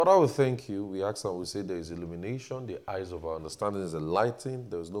Father, we thank you. We ask and we say there is illumination, the eyes of our understanding is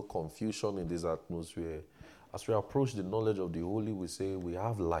enlightened, there is no confusion in this atmosphere. As we approach the knowledge of the Holy, we say we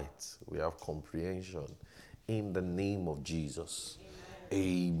have light, we have comprehension in the name of Jesus.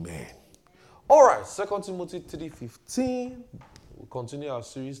 Amen. All right, 2 Timothy 3:15. We continue our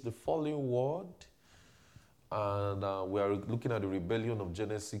series, The Fallen World, and we are looking at the rebellion of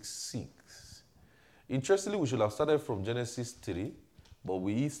Genesis 6. Interestingly, we should have started from Genesis 3, but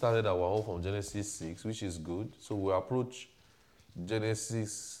we started our own from Genesis 6, which is good. So we approach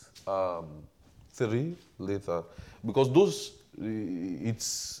Genesis 3 later, because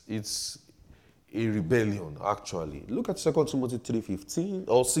it's a rebellion, actually. Look at 2 Timothy 3:15,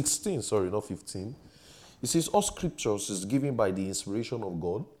 or 16, sorry, not 15. It says, all scriptures is given by the inspiration of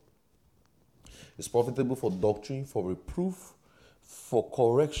God. It's profitable for doctrine, for reproof, for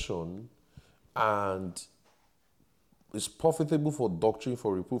correction, and it's profitable for doctrine,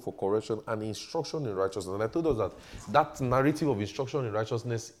 for reproof, for correction, and instruction in righteousness. And I told us that narrative of instruction in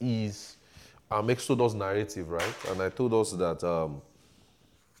righteousness is Exodus narrative, right? And I told us that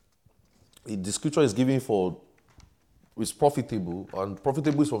the scripture is given is profitable, and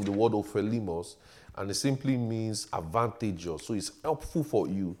profitable is from the word ophelimos, and it simply means advantageous. So it's helpful for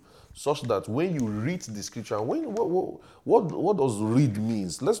you, such that when you read the scripture, what does read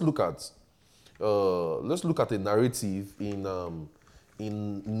means? Let's look at a narrative in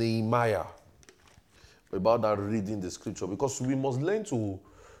Nehemiah about that reading the scripture, because we must learn to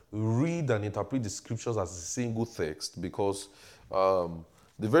read and interpret the scriptures as a single text, because the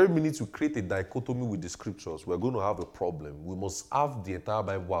very minute we create a dichotomy with the scriptures, we're going to have a problem. We must have the entire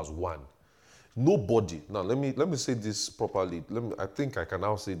Bible as one. Nobody, now let me say this properly. I think I can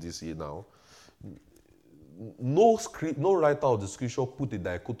now say this here now. No writer of the scripture put a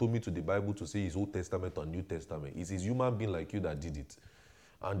dichotomy to the Bible to say it's Old Testament or New Testament. It's a human being like you that did it.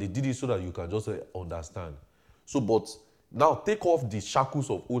 And they did it so that you can just understand. So, but now take off the shackles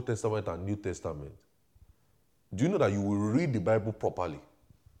of Old Testament and New Testament. Do you know that you will read the Bible properly?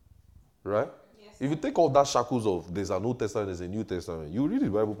 Right? Yes. If you take off that shackles of there's an Old Testament, there's a New Testament, you read the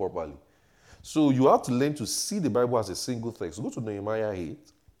Bible properly. So you have to learn to see the Bible as a single text. Go to Nehemiah 8.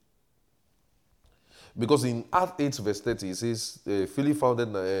 Because in Acts 8 verse 30, it says, Philip founded,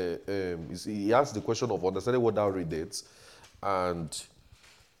 he asked the question of understanding what thou readest. And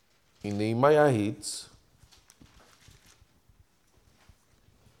in Nehemiah 8,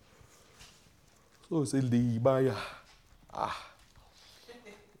 so it says Nehemiah,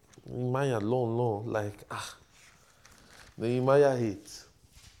 Nehemiah, long, Nehemiah 8,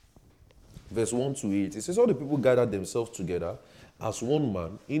 verse 1 to 8. It says, all the people gathered themselves together as one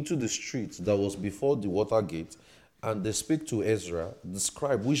man into the street that was before the water gate, and they spake to Ezra, the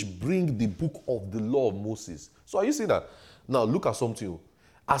scribe, which bring the book of the law of Moses. So are you seeing that? Now look at something.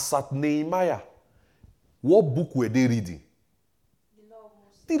 As at Nehemiah, what book were they reading? The law of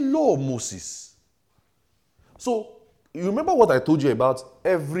Moses. The law of Moses. So you remember what I told you about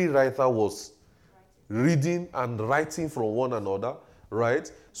every writer was reading and writing from one another,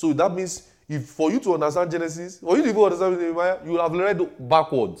 right? So that means if for you to understand Genesis, for you to even understand Nehemiah, you will have read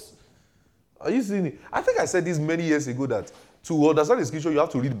backwards. Are you seeing it? I think I said this many years ago that to understand the scripture, you have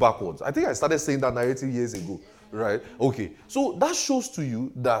to read backwards. I think I started saying that narrative years ago, right? Okay. So that shows to you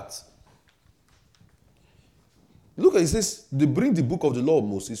that, look, it says, they bring the book of the law of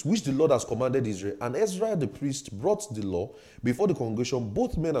Moses, which the Lord has commanded Israel. And Ezra the priest brought the law before the congregation,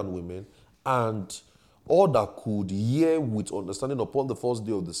 both men and women, and all that could hear with understanding upon the first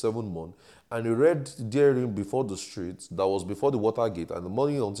day of the 7th month. And he read therein before the street that was before the water gate, and the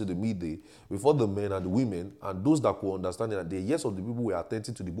morning until the midday, before the men and the women, and those that could understand it. And the ears of the people were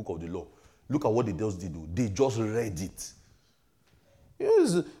attentive to the book of the law. Look at what the girls did do. They just read it.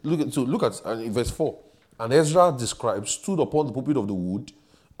 Yes, look at verse 4. And Ezra the scribe stood upon the pulpit of the wood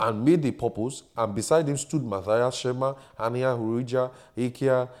and made a purpose, and beside him stood Matthias, Shema, Haniah, Hurijah,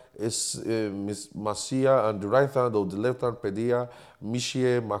 Achiah, Masiah, and the right hand of the left hand Pedaiah,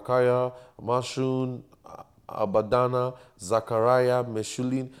 Mishiah, Micaiah, Mashun, Abadana, Zachariah,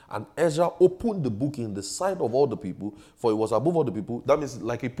 Meshullam. And Ezra opened the book in the sight of all the people, for it was above all the people. That means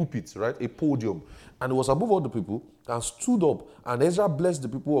like a pulpit, right? A podium. And it was above all the people, and stood up. And Ezra blessed the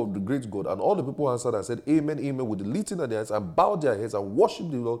people of the great God. And all the people answered and said, Amen, Amen, with the lifting of their hands, and bowed their heads and worshipped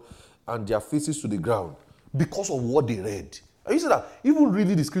the Lord, and their faces to the ground, because of what they read. And you see that even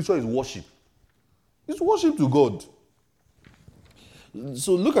reading the scripture is worship. It's worship to God.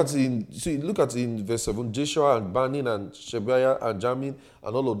 So look at in verse 7, Joshua and Banin and Shebiah and Jamin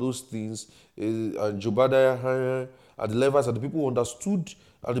and all of those things, and Jobadiah and the Levites and the people who understood,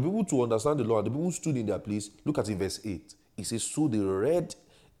 and the people to understand the law, and the people who stood in their place. Look at in verse 8. It says, so they read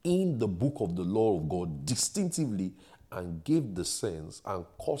in the book of the law of God distinctively and gave the sense and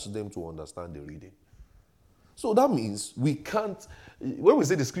caused them to understand the reading. So that means we can't, when we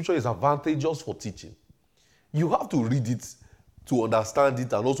say the scripture is advantageous for teaching, you have to read it to understand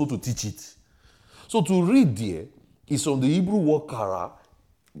it and also to teach it. So to read there is from the Hebrew word kara,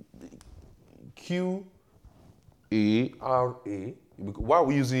 Q-A-R-A. Why are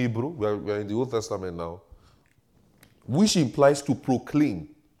we using Hebrew? We are in the Old Testament now. Which implies to proclaim,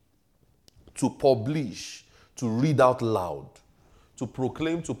 to publish, to read out loud. To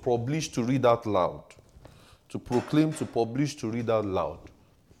proclaim, to publish, to read out loud. To proclaim, to publish, to read out loud.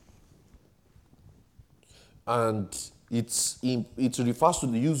 And it refers to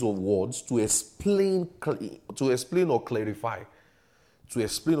the use of words to explain or clarify. To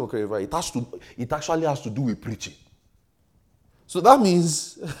explain or clarify. It actually has to do with preaching. So that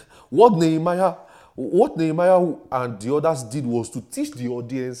means what Nehemiah and the others did was to teach the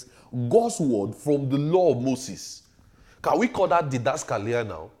audience God's word from the law of Moses. Can we call that didaskalia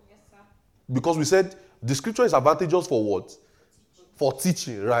now? Yes, sir. Because we said the scripture is advantageous for what? For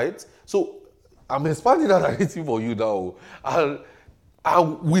teaching, right? So I'm expanding that narrative for you now. And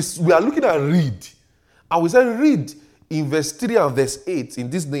we are looking at read. And we said read in verse 3 and verse 8, in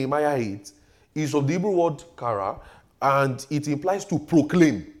this Nehemiah 8, is of the Hebrew word kara, and it implies to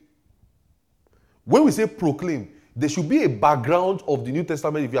proclaim. When we say proclaim, there should be a background of the New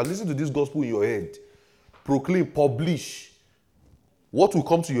Testament. If you are listening to this gospel in your head, proclaim, publish. What will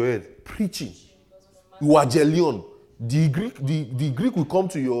come to your head? Preaching. Euangelion. The Greek will come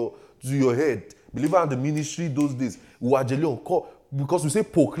to your head. Believer in the ministry those days. Euangelion. Because we say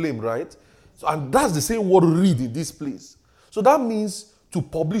proclaim, right? So, and that's the same word read in this place. So that means to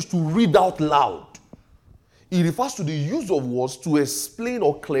publish, to read out loud. It refers to the use of words to explain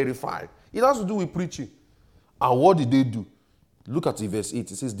or clarify. It has to do with preaching. And what did they do? Look at verse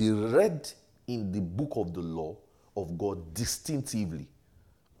 8. It says, they read in the book of the law of God distinctively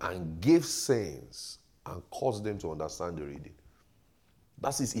and gave sense and caused them to understand the reading.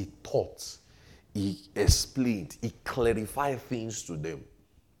 That is, he taught, he explained, he clarified things to them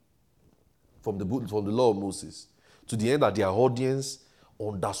from the law of Moses, to the end that their audience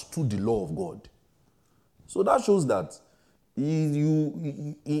understood the law of God. So that shows that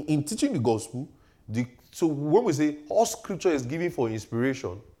in teaching the gospel, so when we say all scripture is given for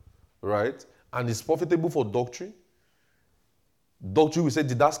inspiration, right, and is profitable for doctrine, we say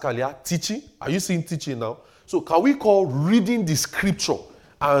didaskalia, teaching. Are you seeing teaching now? So can we call reading the scripture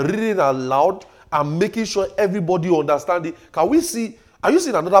and reading it aloud and making sure everybody understands it? Are you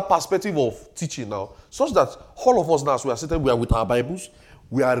seeing another perspective of teaching now? Such that all of us now, as we are sitting, we are with our Bibles,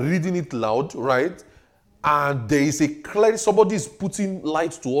 we are reading it loud, right? And there is somebody is putting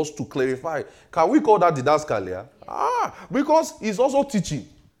light to us to clarify. Can we call that didaskalia? Because it's also teaching.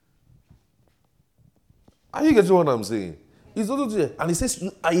 Are you getting what I'm saying? It's also teaching. And it says,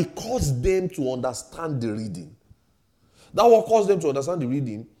 he caused them to understand the reading. That what caused them to understand the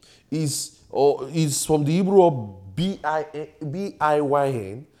reading is from the Hebrew of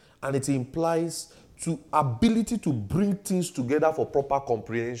B-I-Y-N, and it implies to ability to bring things together for proper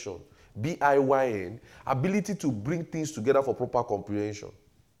comprehension. B-I-Y-N, ability to bring things together for proper comprehension.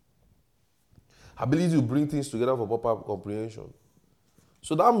 Ability to bring things together for proper comprehension.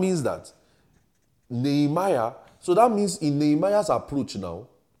 So that means that in Nehemiah's approach now,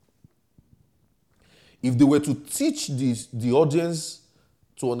 if they were to teach the audience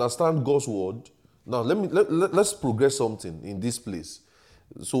to understand God's word, now let's progress something in this place.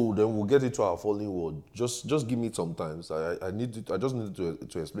 So then we'll get into our following word. Just give me some time. I just need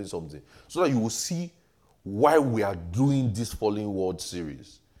to explain something so that you will see why we are doing this following word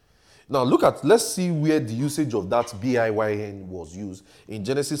series. Now let's see where the usage of that B-I-Y-N was used in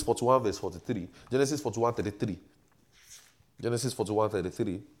Genesis 41 verse 43. Genesis 41:33. Genesis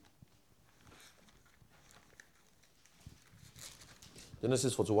 41:33.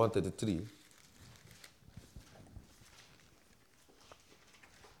 Genesis 41:33.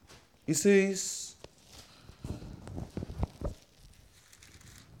 It says,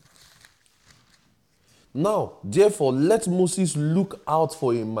 now, therefore, let Moses look out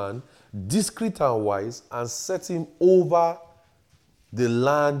for a man, discreet and wise, and set him over the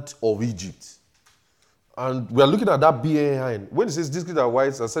land of Egypt. And we are looking at that B-A-N. When it says discreet and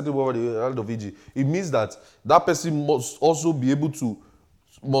wise and set him over the land of Egypt, it means that person must also be able to,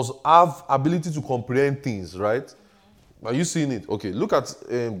 must have ability to comprehend things, right? Are you seeing it? Okay, look at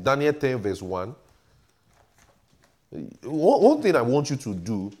Daniel 10 verse 1. One thing I want you to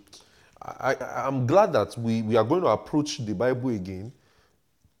do, I'm glad that we are going to approach the Bible again.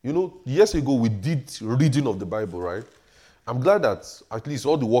 You know, years ago we did reading of the Bible, right? I'm glad that at least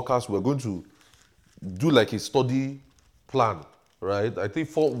all the workers were going to do like a study plan, right? I think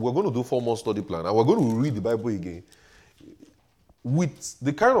we're going to do 4 month study plan, and we're going to read the Bible again. With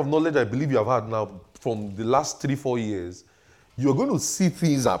the kind of knowledge I believe you have had now from the last 3-4 years, you're going to see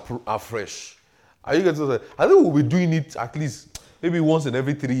things afresh. Are you getting what I'm saying? I think we'll be doing it at least maybe once in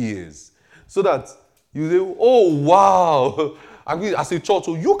every 3 years, so that you say, oh wow. I mean, as a church,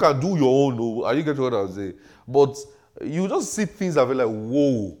 so you can do your own. Oh, are you getting what I'm saying? But you just see things that are like,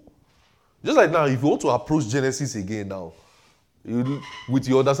 whoa. Just like now, if you want to approach Genesis again now, with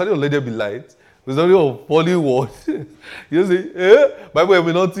your understanding of let there be light, with only of falling word, you say, Bible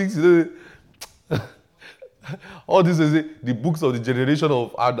may not think, you know, all this is the books of the generation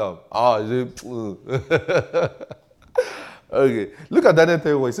of Adam. You say, okay. Look at Daniel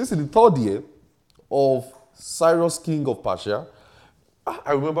 10. It says in the 3rd year of Cyrus, king of Persia.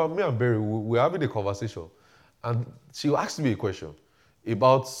 I remember me and Barry, we were having a conversation, and she asked me a question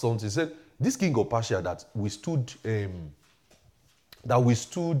about something. She said, this king of Persia that withstood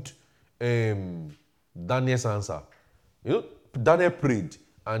Daniel's answer. You know, Daniel prayed,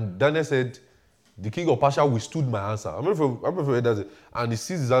 and Daniel said, the king of Persia withstood my answer. I remember that, and he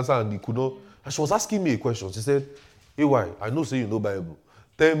sees his answer and he could not. And she was asking me a question. She said, AY, I know say you know Bible.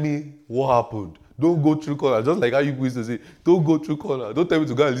 Tell me what happened. Don't go through corner. Just like how you used to say, don't go through corner. Don't tell me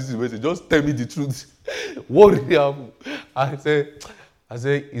to go and listen to the message. Just tell me the truth. What really happened? I said,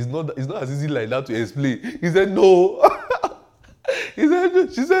 it's not as easy like that to explain. He said, no.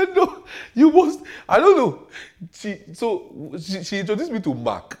 She said, no. You must. I don't know. She introduced me to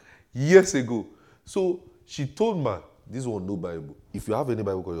Mark years ago. So she told Mark, this one no Bible. If you have any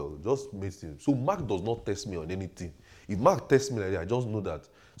Bible, just message him. So Mark does not test me on anything. If Mark tests me like that, I just know that.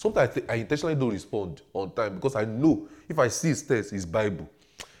 Sometimes I intentionally don't respond on time because I know if I see his text, it's Bible.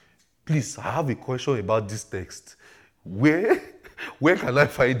 Please, I have a question about this text. Where can I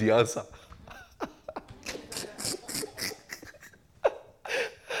find the answer?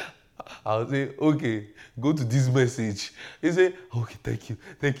 I'll say, okay, go to this message. He say, okay, thank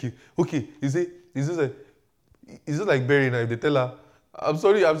you. Okay, he say, it's just like Barry now. If they tell her, I'm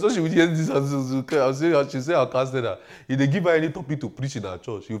sorry she would hear this. She say I'll cancel her. If they give her any topic to preach in her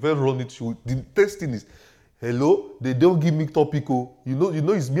church, you will run it. The first thing is, hello, they don't give me topic. Oh, you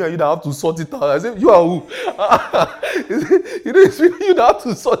know it's me and you that have to sort it out. I say, you are who? You know it's me and you that have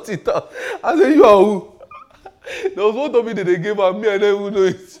to sort it out. I say, you are who? There was one topic that they gave her, me and then who know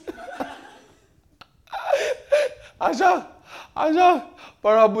it. Asha,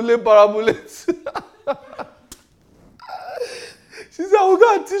 parabulate. She said, I will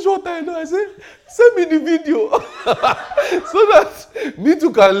go and teach what I know. I said, send me the video so that me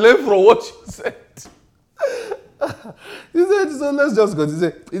too can learn from what you said. He said, so let's just go. He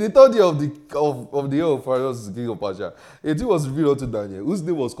said, in the 3rd year of the year of Cyrus, king of Persia, a thing was revealed unto Daniel, whose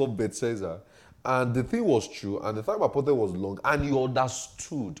name was called Belshazzar. And the thing was true, and the time appointed was long, and he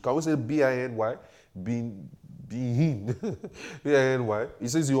understood. Can we say B-I-N-Y? Being B-I-N-Y. He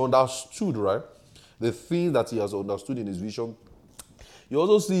says he understood, right? The thing that he has understood in his vision. You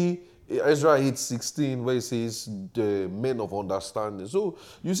also see Ezra 8:16 where it says the men of understanding. So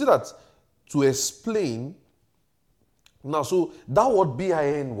you see that to explain. Now, so that word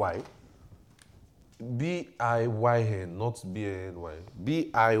B-I-N-Y, B-I-Y-N, not B-I-N-Y,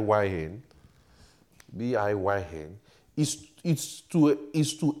 B-I-Y-N, B-I-Y-N, is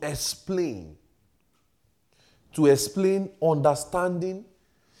to explain. To explain understanding,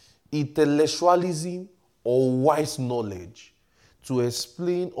 intellectualism, or wise knowledge. To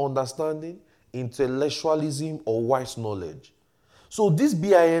explain understanding, intellectualism, or wise knowledge. So this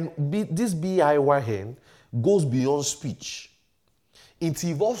B-I-Y-N goes beyond speech. It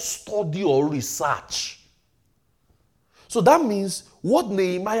involves study or research. So that means what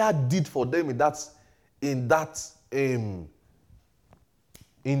Nehemiah did for them in that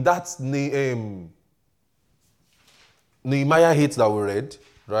Nehemiah 8 that we read,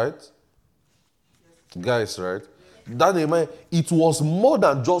 right? Yes. Guys, right? That Nehemiah, it was more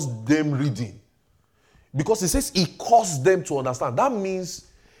than just them reading. Because it says it caused them to understand. That means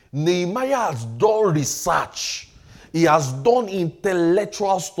Nehemiah has done research. He has done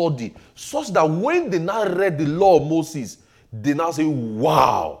intellectual study. Such that when they now read the law of Moses, they now say,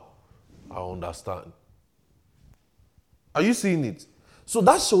 wow, I understand. Are you seeing it? So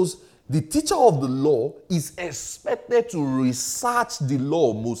that shows the teacher of the law is expected to research the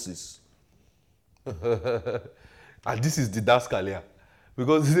law of Moses. And this is the Daskalia.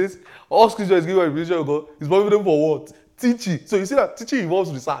 Because it says, all scripture is given by revelation of God. It's profitable for what? Teaching. So you see that teaching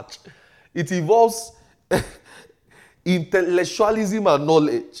involves research. It involves intellectualism and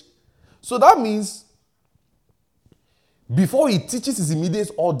knowledge. So that means before he teaches his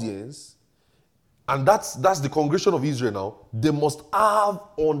immediate audience, and that's the congregation of Israel now, they must have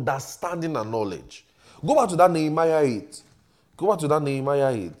understanding and knowledge. Go back to that Nehemiah 8. Go back to that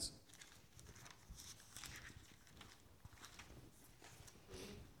Nehemiah 8.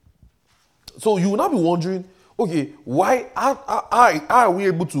 So you will not be wondering, okay, why how are we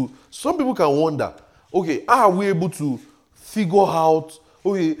able to, some people can wonder, okay, how are we able to figure out,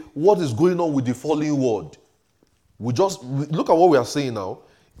 okay, what is going on with the fallen world? Look at what we are saying now.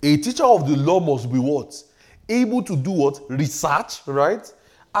 A teacher of the law must be what? Able to do what? Research, right?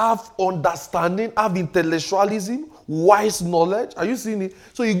 Have understanding, have intellectualism, wise knowledge. Are you seeing it?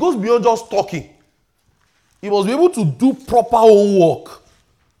 So it goes beyond just talking. He must be able to do proper homework.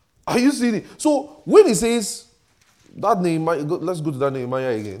 Are you seeing it? So when he says that Nehemiah, let's go to that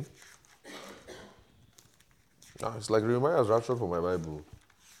Nehemiah again. It's like Nehemiah's raptured from my Bible.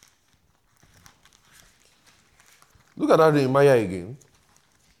 Look at that Nehemiah again.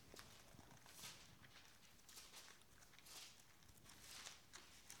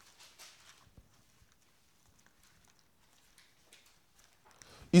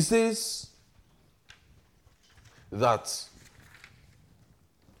 He says that,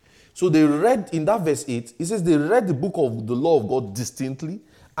 so they read, in that verse 8, he says they read the book of the law of God distinctly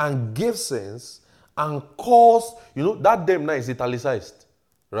and gave sense and caused, that them now is italicized,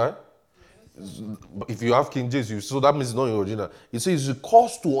 right? If you have King James, so that means it's not in original. It says it's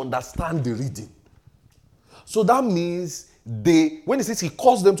caused to understand the reading. So that means when he says he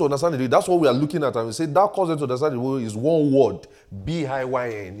caused them to understand the reading, that's what we are looking at. And we say that caused them to understand the word is one word,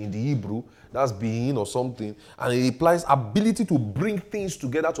 B-I-Y-N in the Hebrew. That's being or something. And it implies ability to bring things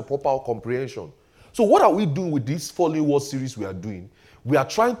together to proper comprehension. So what are we doing with this Fallen Word series we are doing? We are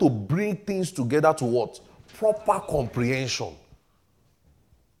trying to bring things together to what? Proper comprehension.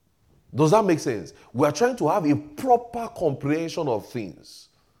 Does that make sense? We are trying to have a proper comprehension of things.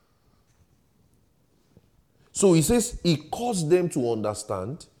 So he says he caused them to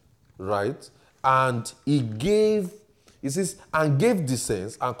understand, right? And and gave the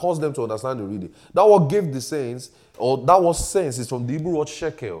sense and caused them to understand the reading. That word gave the sense, or that word sense is from the Hebrew word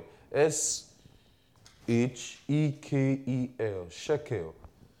shekel. S-H-E-K-E-L. Shekel.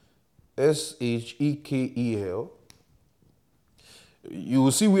 S-H-E-K-E-L. You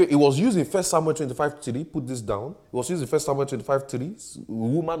will see where it was used in 1 Samuel 25:3. Put this down. It was used in 1 Samuel 25:3.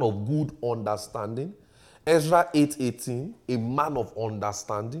 Woman of good understanding. Ezra 8:18. A man of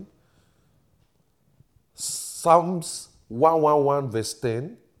understanding. Psalms 111 verse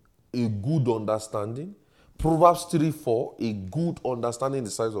 10. A good understanding. Proverbs 3:4. A good understanding in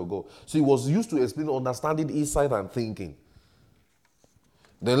the sight of God. So it was used to explain understanding, insight, and thinking.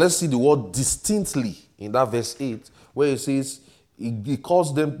 Then let's see the word distinctly in that verse 8, where it says, he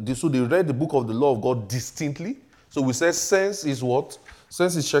calls them, so they read the book of the law of God distinctly. So we said sense is what?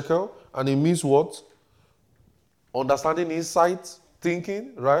 Sense is shekel, and it means what? Understanding, insight,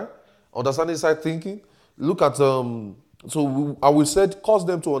 thinking, right? Understanding, insight, thinking. Look at, we said cause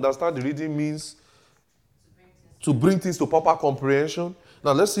them to understand the reading means to bring things to proper comprehension.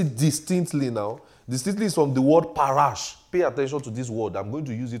 Now let's see distinctly now. Distinctly is from the word parash. Pay attention to this word. I'm going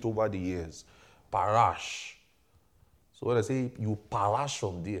to use it over the years. Parash. So when I say you parash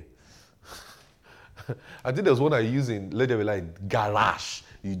from there, I think there's one I use in Let There Be Light, garage.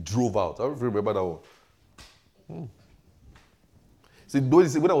 You drove out. I don't remember that one. See,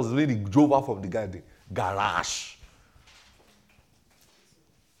 when I was reading, he drove out from the garden. Garage.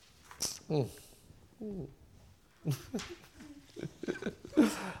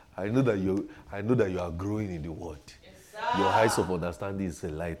 I know that you are growing in the word. Yes, your eyes of understanding is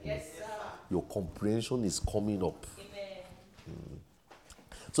enlightened. Yes, your comprehension is coming up.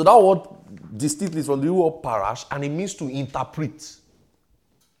 So that word distinctly is from the word parash, and it means to interpret.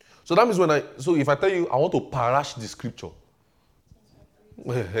 So that means if I tell you I want to parash the scripture,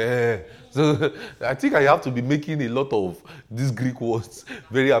 so I think I have to be making a lot of these Greek words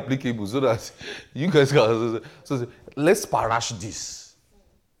very applicable so that you guys can. So let's parash this.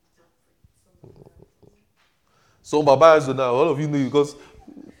 So Baba has now, all of you know because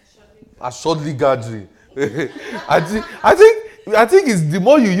a shortly gathering. I think it's the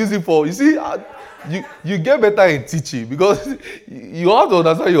more you use it for, you see, you get better in teaching because you have to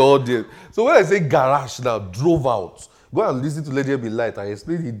understand your audience. So when I say garage now, drove out, go and listen to Let There Be Light. I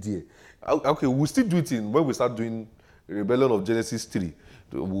explain it there. Okay, we'll still do it when we start doing Rebellion of Genesis 3.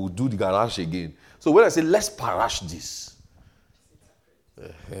 We'll do the garage again. So when I say let's parash this,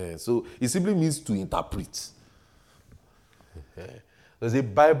 so it simply means to interpret. There's a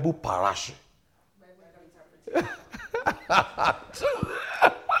Bible parash.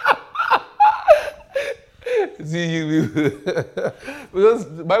 See, because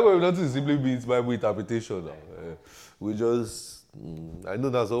Bible nothing simply means Bible interpretation. Now. We just, I know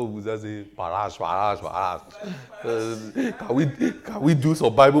that's all we just say, parash. Can we do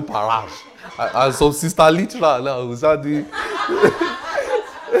some Bible parash? And some sister literal now. We start doing.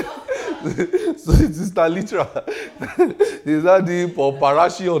 So sister literal. Is that the for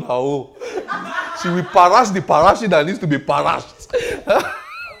parashi on her own? She will parash the parashi that needs to be parashed.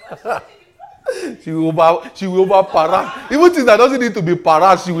 She will over parash. Even things that doesn't need to be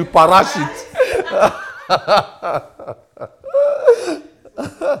parashed, she will parash it.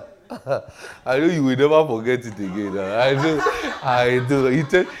 I know you will never forget it again. I do.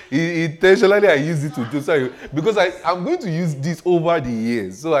 Intentionally, I use it to do so because I'm going to use this over the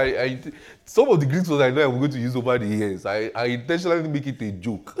years. So some of the Greek words I know I'm going to use over the years. I intentionally make it a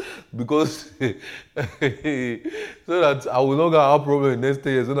joke because so that I will not have a problem in the next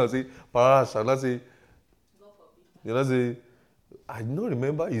 10 years. When I say parash, and I say, you know, say, I don't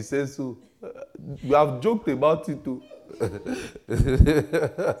remember he said so. We have joked about it too.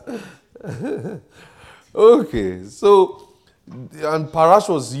 Okay, so and parash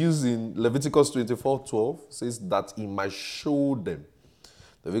was used in Leviticus 24:12. Says that he might show them.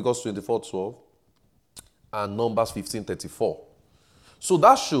 Leviticus 24:12 and Numbers 15:34. So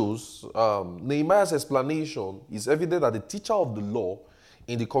that shows Nehemiah's explanation is evident that the teacher of the law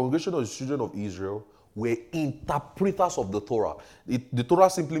in the congregation of the children of Israel were interpreters of the Torah. The Torah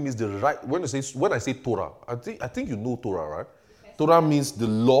simply means the right. When I say Torah, I think you know Torah, right? Yes. Torah means the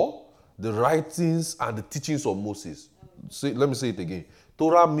law, the writings, and the teachings of Moses. Let me say it again.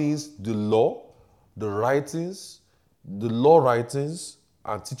 Torah means the law, the writings,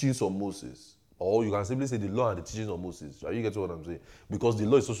 and teachings of Moses. Or you can simply say the law and the teachings of Moses. Are you getting what I'm saying? Because the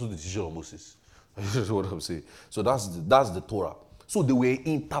law is also the teaching of Moses. Are you getting what I'm saying? So that's the Torah. So they were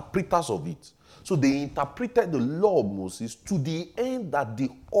interpreters of it. So they interpreted the law of Moses to the end that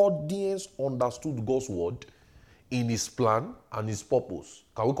the audience understood God's word in his plan and his purpose.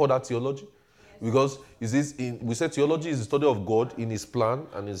 Can we call that theology? Yes. Because we said theology is the study of God in his plan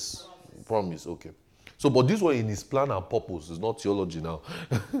and his promise. Okay. So, but this one in his plan and purpose is not theology now.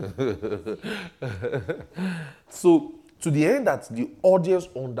 So, to the end that the audience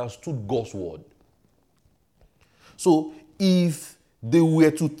understood God's word. So, if they were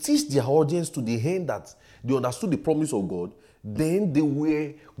to teach their audience to the end that they understood the promise of God, then they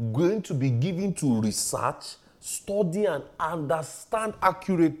were going to be given to research, study, and understand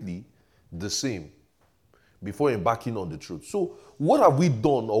accurately the same before embarking on the truth. So what have we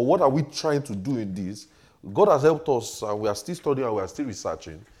done, or what are we trying to do in this? God has helped us, and we are still studying, and we are still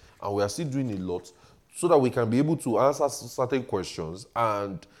researching, and we are still doing a lot so that we can be able to answer certain questions,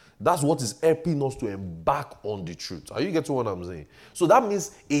 and that's what is helping us to embark on the truth. Are you getting what I'm saying? So that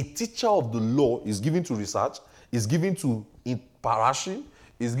means a teacher of the law is given to research, is given to parashing,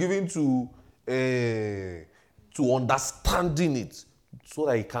 is given to understanding it so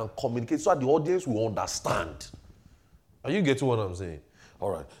that he can communicate, so that the audience will understand. Are you getting what I'm saying?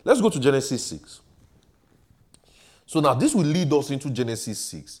 All right. Let's go to Genesis 6. So now this will lead us into Genesis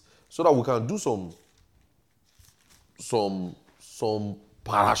 6 so that we can do some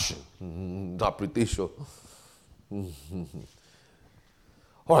parashing, interpretation.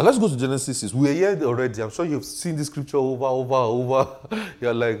 All right, let's go to Genesis 6. We are here already. I'm sure you've seen this scripture over.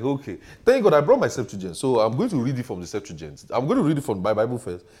 You're like, okay. Thank God I brought my Septuagint. So I'm going to read it from the Septuagint. I'm going to read it from my Bible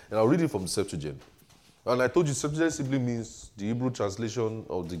first, and I'll read it from the Septuagint. And I told you Septuagint simply means the Hebrew translation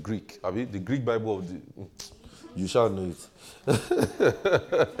of the Greek. I mean, the Greek Bible of the... You shall know it.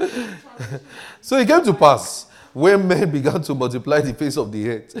 So it came to pass, when men began to multiply the face of the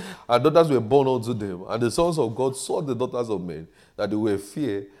earth, and daughters were born unto them, and the sons of God saw the daughters of men, that they were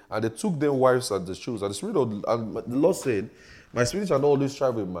fair, and they took them wives and the shoes. And the Lord said, my spirit shall not always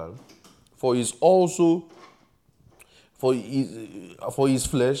strive with man, for his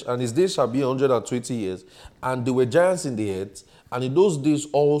flesh, and his days shall be 120 years. And there were giants in the earth, and in those days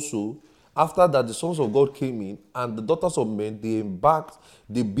also, after that the sons of God came in, and the daughters of men, they embarked,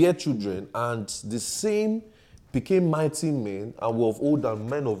 they bare children, and the same became mighty men, and were of old and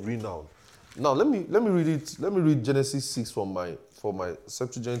men of renown. Now let me read it. Let me read Genesis 6 for my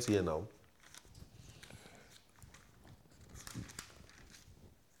Septuagint here now.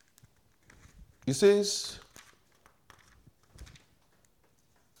 It says,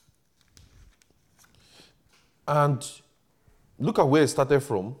 and look at where it started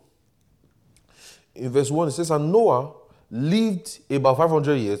from. In verse 1, it says, and Noah lived about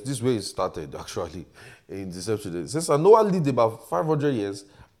 500 years. This is where it started, actually, in the Septuagint. It says, and Noah lived about 500 years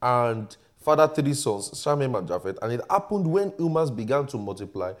and fathered 3 sons, Shem, Ham, and Japheth. And it happened when humans began to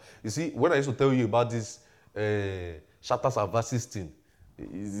multiply. You see, when I used to tell you about this chapters and verses thing.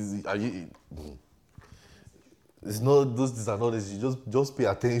 It's not these are not this. You just pay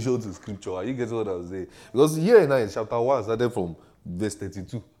attention to scripture. Are you getting what I'm saying? Because here now in chapter 1 started from verse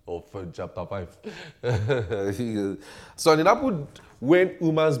 32 of chapter 5. So and it happened when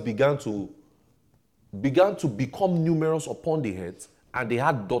humans began to become numerous upon the earth, and they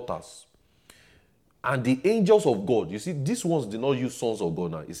had daughters. And the angels of God, you see, these ones did not use sons of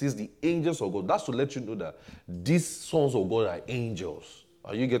God now. It says the angels of God. That's to let you know that these sons of God are angels.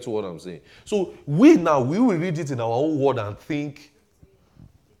 Are you getting what I'm saying? So we will read it in our own word and think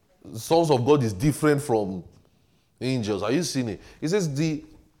sons of God is different from angels. Are you seeing it? It says the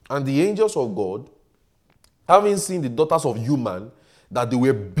angels of God, having seen the daughters of human, that they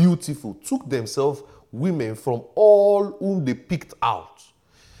were beautiful, took themselves women from all whom they picked out.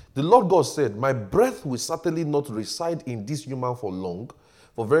 The Lord God said, my breath will certainly not reside in this human for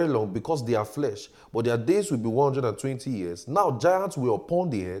very long, because they are flesh, but their days will be 120 years. Now giants were upon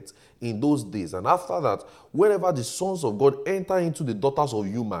the earth in those days, and after that, whenever the sons of God enter into the daughters of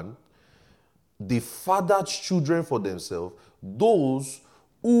human, they fathered children for themselves. Those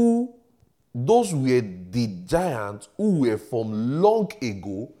were the giants who were from long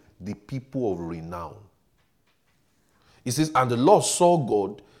ago the people of renown. It says, and the Lord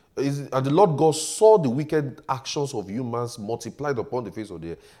God saw the wicked actions of humans multiplied upon the face of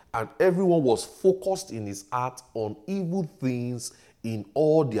the earth, and everyone was focused in his heart on evil things in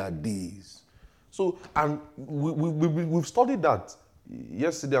all their days. So, and we've studied that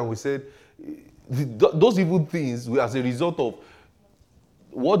yesterday, and we said those evil things were as a result of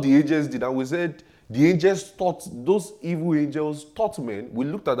what the angels did, and we said the angels taught, those evil angels taught men. We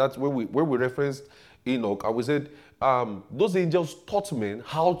looked at that when we referenced Enoch, and we said those angels taught men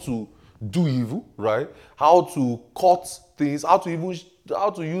how to do evil, right? How to cut things, how to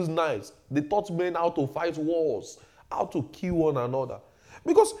use knives. They taught men how to fight wars, how to kill one another.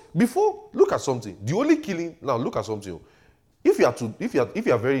 Because before, look at something. The only killing, now look at something. If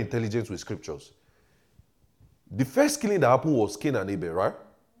you are very intelligent with scriptures, the first killing that happened was Cain and Abel, right?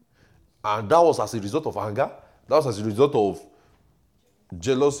 And that was as a result of anger. That was as a result of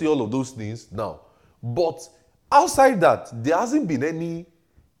jealousy, all of those things. Now, but outside that, there hasn't been any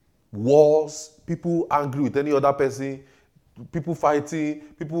wars, people angry with any other person, people fighting,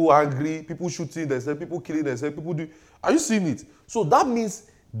 people angry, people shooting themselves, people killing themselves, people do. Are you seeing it? So that means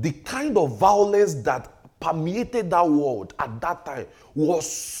the kind of violence that permeated that world at that time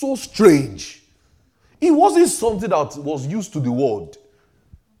was so strange. It wasn't something that was used to the world.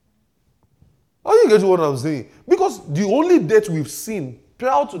 Are you getting what I'm saying? Because the only death we've seen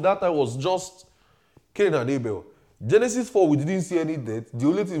prior to that time was just Cain and Abel. Genesis 4, we didn't see any death. The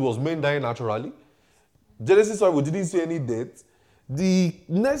only thing was men dying naturally. Genesis 5, we didn't see any death. The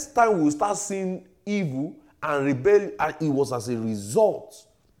next time we'll start seeing evil and rebellion, and it was as a result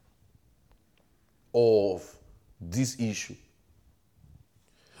of this issue.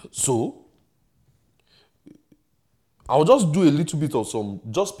 So, I'll just do a little bit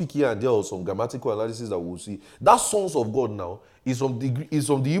of just pick here and there of some grammatical analysis that we'll see. That sons of God now is from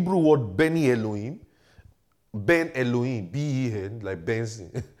the Hebrew word Beni Elohim. Ben Elohim, B-E-N, like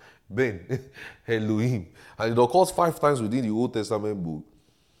Benson. Ben Elohim. And it occurs 5 times within the Old Testament book.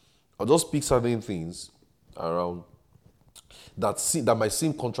 I'll just pick certain things around that might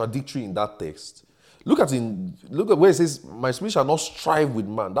seem contradictory in that text. Look at where it says, my spirit shall not strive with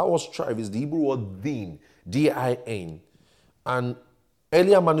man. That word strive is the Hebrew word din, D-I-N. And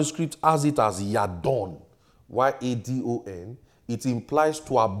earlier manuscript has it as yadon, Y-A-D-O-N. It implies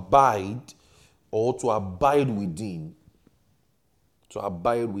to abide or to abide within. To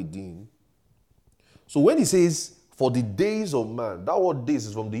abide within. So when it says, for the days of man, that word days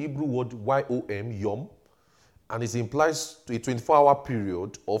is from the Hebrew word Y-O-M, yom, and it implies to a 24-hour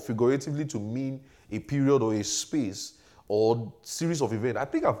period, or figuratively to mean a period or a space or series of events. I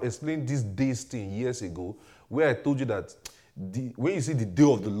think I've explained this days thing years ago, where I told you that when you see the day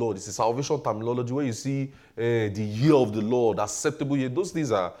of the Lord, it's a salvation terminology. Where you see the year of the Lord, acceptable year, those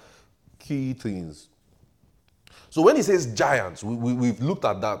things are key things. So when he says giants, we've looked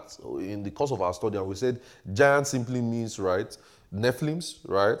at that in the course of our study, and we said giant simply means, right, Nephilims,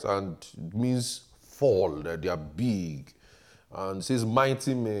 right, and it means fall, that they are big. And it says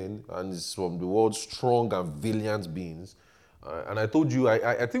mighty men, and it's from the word strong and valiant beings. And I told you,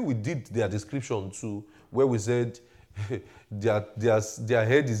 I think we did their description too, where we said their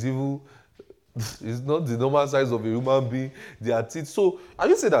head is evil. It's not the normal size of a human being. Their teeth. So, are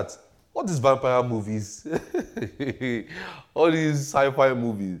you saying that all these vampire movies, all these sci-fi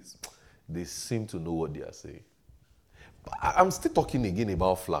movies, they seem to know what they are saying? But I'm still talking again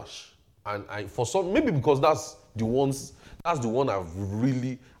about Flash. And for some, maybe because that's the one I've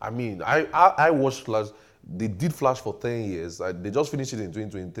really, I watched Flash. They did Flash for 10 years. They just finished it in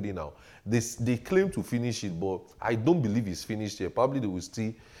 2023 now. They claim to finish it, but I don't believe it's finished yet. Probably they will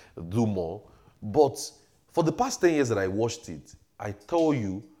still do more. But for the past 10 years that I watched it, I tell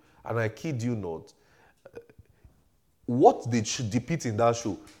you, and I kid you not, what they should depict in that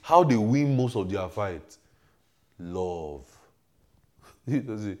show, how they win most of their fights, love.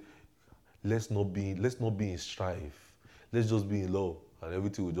 Let's not be in strife. Let's just be in love, and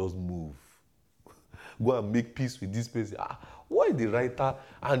everything will just move. Go and make peace with this person. Why the writer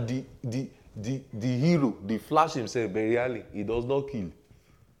and the hero, the Flash himself, Barry, he does not kill.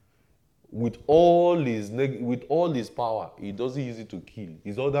 With all his power, he doesn't use it to kill.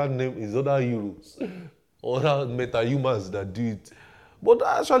 His other heroes, other metahumans that do it. But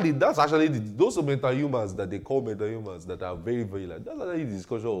that's actually those are metahumans that they call metahumans that are very, very like. That's actually the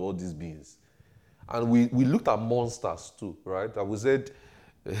discussion of all these beings. And we looked at monsters too, right? And we said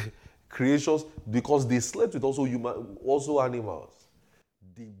creations, because they slept with also animals.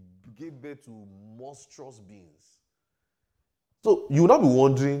 They gave birth to monstrous beings. So you will not be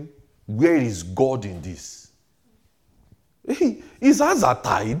wondering, where is God in this? His hands are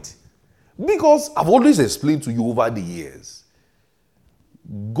tied. Because I've always explained to you over the years,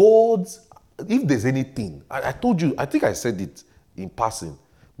 God, if there's anything, I told you, I think I said it in passing.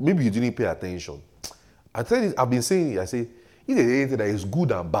 Maybe you didn't pay attention. I've been saying it, I say, if there's anything that is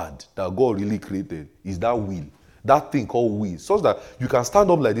good and bad that God really created, is that will. That thing called will. Such that you can stand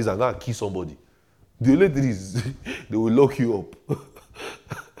up like this and go and kill somebody. The only thing is, they will lock you up.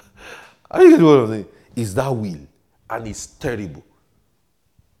 Are you getting what I'm saying? It's that will. And it's terrible.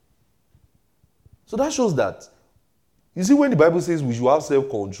 So that shows that, you see, when the Bible says we should have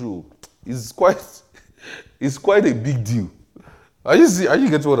self-control, it's quite a big deal. Are you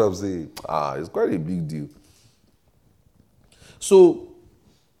getting what I'm saying? It's quite a big deal. So,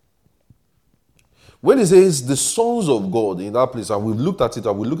 when it says the sons of God in that place, and we've looked at it,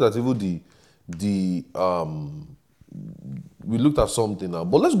 and we looked at even we looked at something now.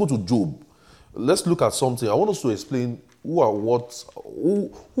 But let's go to Job. Let's look at something. I want us to explain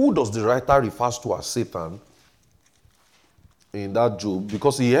who does the writer refers to as Satan in that Job,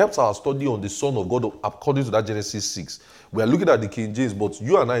 because he helps our study on the Son of God according to that Genesis 6. We are looking at the King James, but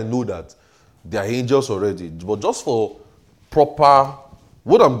you and I know that they are angels already. But just for proper,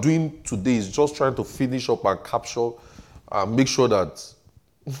 what I'm doing today is just trying to finish up and capture and make sure that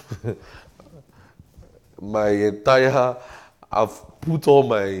I've put all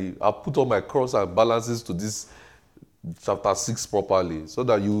my cross and balances to this chapter 6 properly, so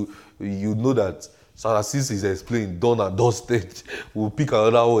that you know that chapter 6 is explained, done and dusted. We'll pick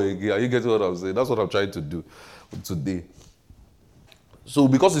another one again. Are you getting what I'm saying? That's what I'm trying to do today. So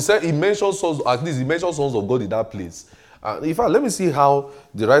because he mentions sons of God in that place. In fact, let me see how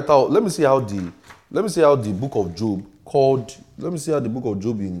the book of Job called. Let me see how the book of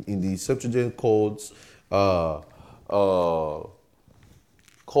Job in the Septuagint calls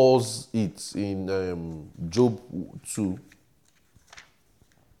it in Job 2.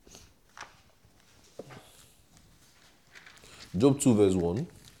 Job 2 verse 1.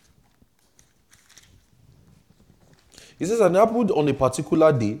 It says, and it happened on a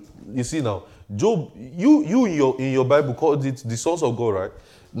particular day. You see now, Job, you in your Bible called it the sons of God, right?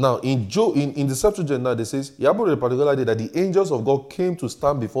 Now in Job, in the Septuagint now, it says, it happened on a particular day that the angels of God came to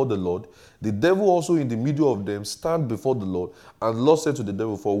stand before the Lord. The devil also in the middle of them stand before the Lord. And the Lord said to the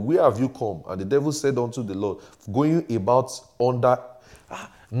devil, for where have you come? And the devil said unto the Lord, going about under.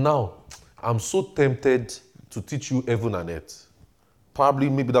 Now, I'm so tempted to teach you heaven and earth.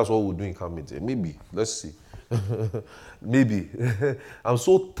 Maybe that's what we'll do in Kamite. Maybe. Let's see. Maybe. I'm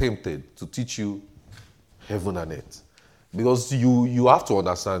so tempted to teach you heaven and earth. Because you have to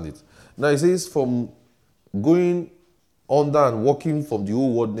understand it. Now it says, from going under and walking from the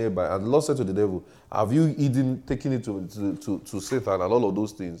whole world nearby. And the Lord said to the devil, have you taken it to Satan and all of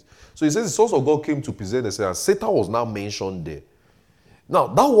those things? So he says the sons of God came to present themselves, and Satan was now mentioned there. Now,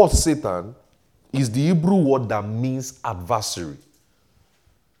 that word Satan is the Hebrew word that means adversary.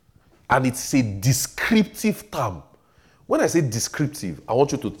 And it's a descriptive term. When I say descriptive, I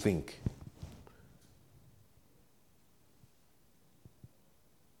want you to think.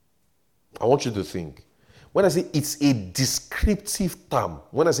 I want you to think. When I say it's a descriptive term,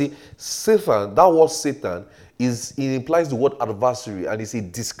 when I say Satan, that word Satan, it implies the word adversary, and it's a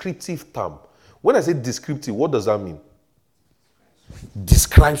descriptive term. When I say descriptive, what does that mean?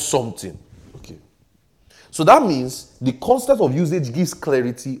 Describe something. Okay. So that means the concept of usage gives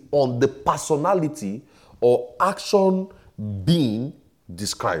clarity on the personality or action being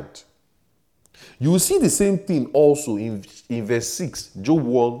described. You will see the same thing also in verse 6, Job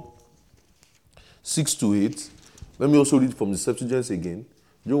 1, 6 to 8. Let me also read from the Septuagint again.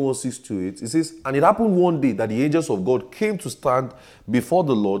 Job 1, 6 to 8. It says, and it happened one day that the angels of God came to stand before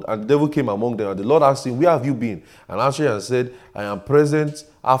the Lord, and the devil came among them. And the Lord asked him, where have you been? And answered and said, I am present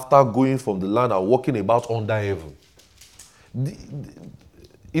after going from the land and walking about under heaven.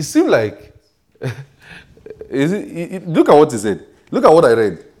 It seemed like, look at what he said. Look at what I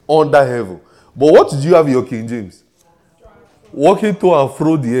read. Under heaven. But what did you have in your King James? Walking to and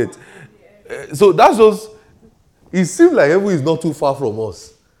fro the earth. So that's just, it seems like heaven is not too far from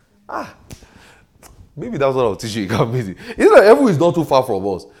us. Maybe that's what I'll teach you. It's like heaven is not too far from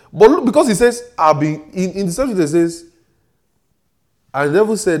us. But look, because he says, I've been, in the section it says, and the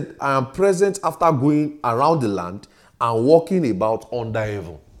devil said, I am present after going around the land and walking about under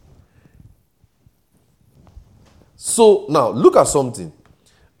heaven. So now look at something.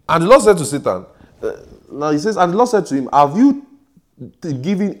 And the Lord said to Satan, now he says, and the Lord said to him, have you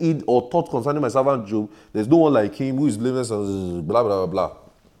given heed or thought concerning my servant Job? There's no one like him who is blameless and blah, blah, blah, blah.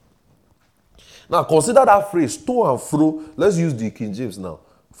 Now consider that phrase, to and fro. Let's use the King James now.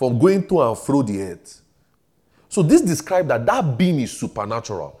 From going to and fro the earth. So this describes that being is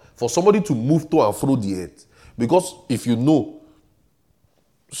supernatural. For somebody to move to and fro the earth. Because if you know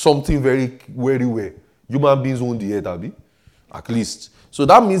something very, very well, human beings own the earth, Abi, at least. So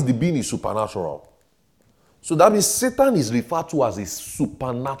that means the being is supernatural. So that means Satan is referred to as a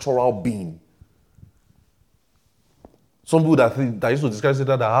supernatural being. Some people that used to describe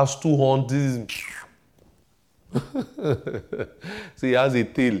Satan that has 2 horns. So he has a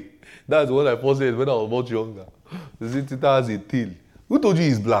tail. That's what I first said when I was much younger. Satan has a tail. Who told you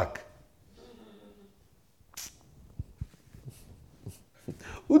he's black?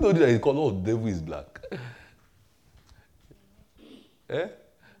 Who told you that the color of the devil is black?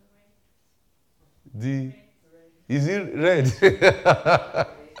 Is he red?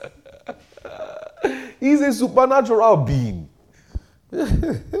 He's a supernatural being.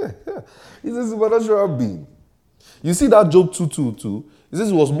 He's a supernatural being. You see that Job 2:2. It says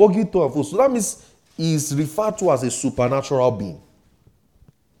he was walking to and fro. So that means he's referred to as a supernatural being.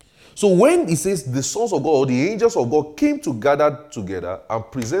 So when he says the sons of God or the angels of God came to gather together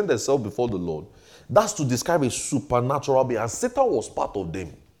and present themselves before the Lord, that's to describe a supernatural being. And Satan was part of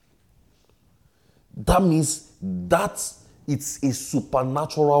them. That means that it's a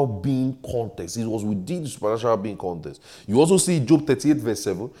supernatural being context. It was within the supernatural being context. You also see Job 38 verse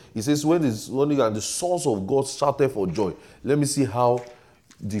 7. It says, when the sons of God shouted for joy. Let me see how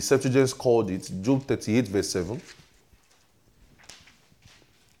the Septuagint called it. Job 38 verse 7.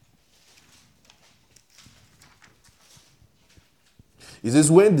 It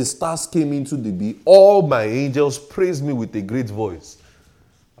says, when the stars came into the be, all my angels praised me with a great voice.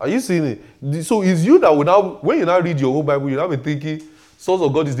 Are you seeing it? So it's you that will now, when you now read your whole Bible, you now be thinking, sons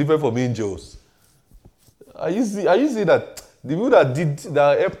of God is different from angels. Are you seeing that? The people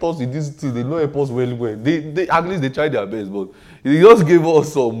that helped us in this thing, they don't help us well. They at least they tried their best, but they just gave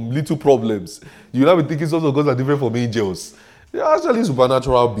us some little problems. You now be thinking sons of God are different from angels. They are actually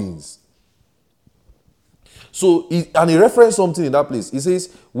supernatural beings. So, and he referenced something in that place. He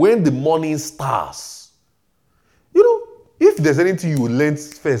says, when the morning stars. You know, if there's anything you learned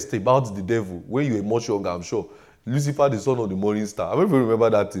first about the devil when you were much younger, I'm sure, Lucifer, the son of the morning star. I don't even remember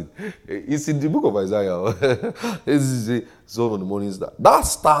that thing. It's in the book of Isaiah. It's the son of the morning star. That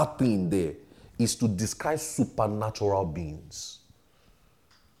star thing there is to describe supernatural beings.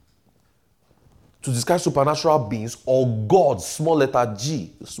 To describe supernatural beings or gods, small letter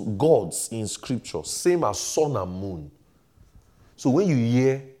G, gods in scripture, same as sun and moon. So when you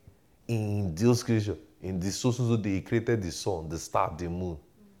hear in those creation, in the so day he created the sun, the star, the moon,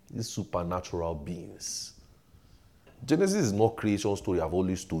 these supernatural beings. Genesis is not creation story, I've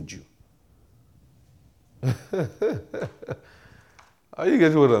always told you. Are you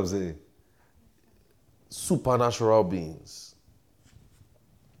getting what I'm saying? Supernatural beings.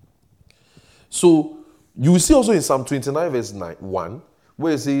 So, you will see also in Psalm 29 verse 1,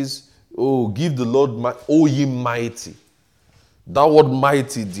 where it says, oh, give the Lord, O ye mighty. That word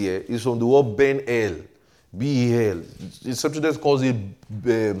mighty there is from the word Ben-El, B-E-L. The Septuagint calls it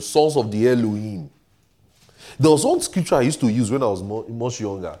sons of the Elohim. There was one scripture I used to use when I was much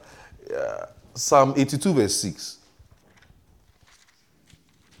younger. Psalm 82 verse 6.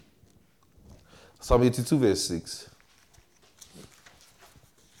 Psalm 82 verse 6.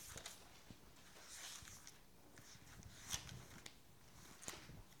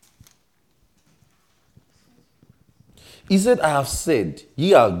 He said, I have said,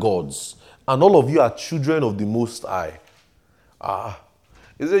 ye are gods, and all of you are children of the Most High.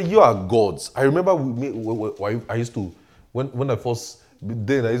 He said, you are gods. I remember I used to, when I first,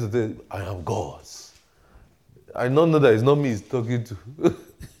 then I used to say, I am gods. I don't know that it's not me he's talking to.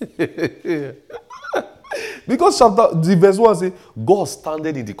 Because the verse 1 says, God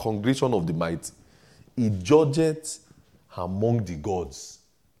standeth in the congregation of the mighty. He judgeth among the gods.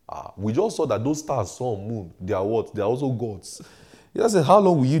 We just saw that those stars, sun, moon, they are what? They are also gods. He just said, how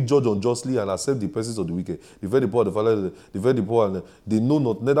long will you judge unjustly and accept the persons of the wicked? Defend the poor, defend the poor, and they know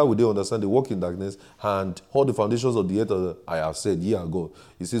not, neither will they understand, they walk in darkness, and all the foundations of the earth I have said, ye are God.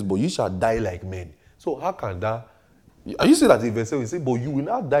 He says, but ye shall die like men. So how can that? Are you saying that in verse 7? He said, but you will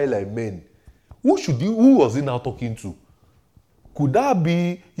not die like men. Who was he now talking to? Could that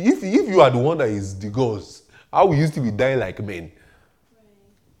be, if you are the one that is the gods, how will you still be dying like men?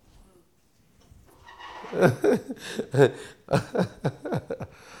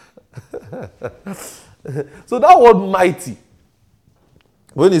 So that word mighty,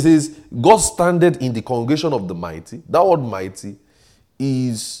 when it says God standeth in the congregation of the mighty, that word mighty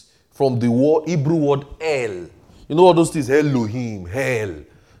is from the word, Hebrew word El. You know all those things, Elohim, hell.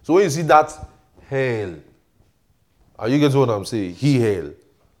 So when you see that hell, are you getting what I'm saying? He hell.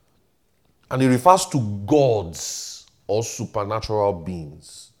 And it refers to gods or supernatural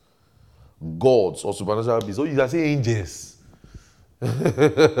beings. Gods or supernatural beings. So you can say angels. You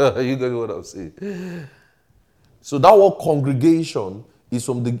get what I'm saying? So that word congregation is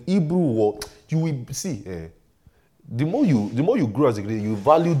from the Hebrew word. You will see, the more you grow as a Christian, you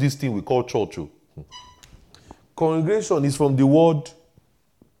value this thing we call church. Congregation is from the word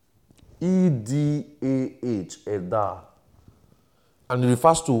E-D-A-H, Edah. And it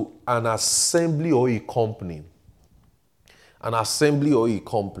refers to an assembly or a company. An assembly or a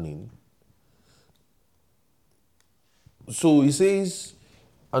company. So he says,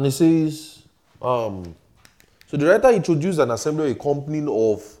 so the writer introduced an assembly or a company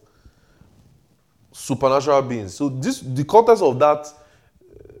of supernatural beings. So the context of that,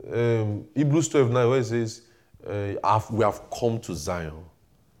 Hebrews 12:9, where it says, we have come to Zion,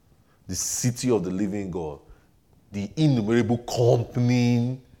 the city of the living God, the innumerable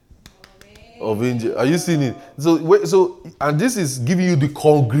company of angels. Are you seeing it? So, and this is giving you the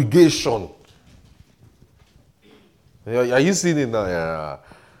congregation. Are you seeing it now? Yeah.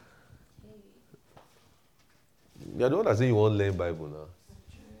 You're the one that say you won't learn Bible now.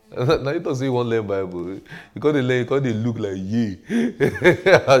 Now you don't say you won't learn Bible. Because they look like ye.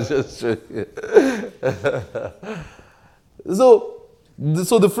 I'm just joking.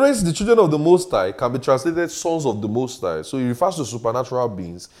 So the phrase the children of the Most High can be translated sons of the Most High. So it refers to supernatural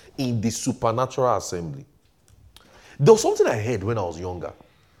beings in the supernatural assembly. There was something I heard when I was younger.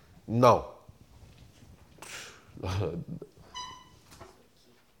 Now,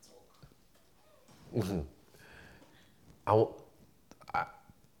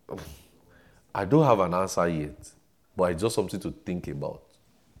 I don't have an answer yet, but it's just something to think about.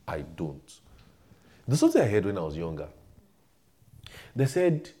 I don't. There's something I heard when I was younger. They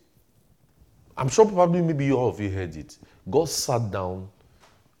said, I'm sure probably maybe all of you heard it. God sat down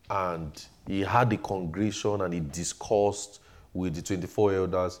and he had a congregation and he discussed with the 24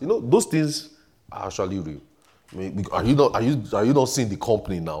 elders. You know, those things are actually real. I mean, are you not seeing the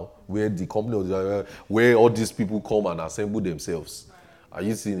company now, where the company where all these people come and assemble themselves? Are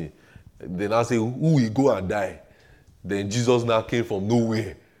you seeing it? They now say, who will go and die? Then Jesus now came from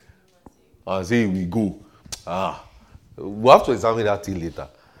nowhere and say, we go. We'll have to examine that thing later.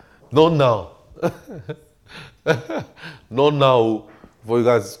 Not now. Not now. Before you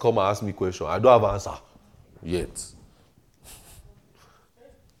guys come and ask me questions, I don't have an answer yet.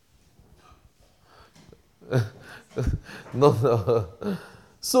 No.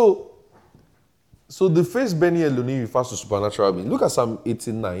 So the phrase Beni Elohim refers to supernatural being. Look at Psalm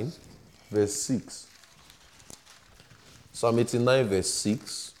 89, verse 6. Psalm 89, verse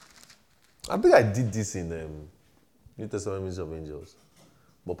 6. I think I did this in New Testament Ministry of Angels,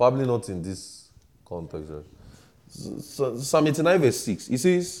 but probably not in this context. So, Psalm 89, verse 6. It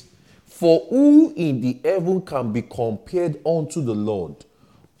says, for who in the heaven can be compared unto the Lord?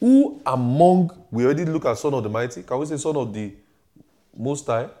 Who among, we already look at Son of the Mighty. Can we say Son of the Most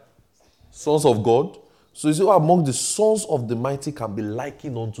High? Sons of God. So you see, who among the sons of the mighty can be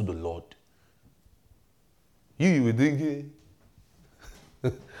likened unto the Lord? You were thinking,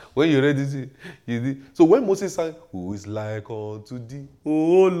 when you read this, you did. So when Moses sang, who is like unto thee?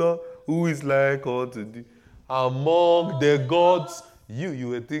 Oh Lord, who is like unto thee? Among the gods, you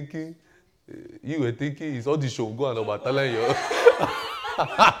were thinking it's all the Shongo and Obatala.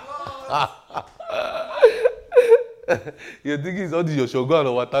 You're thinking it's all the Shongo and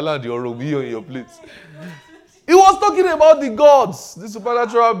Obatala and your Romeo in your place. He was talking about the gods, the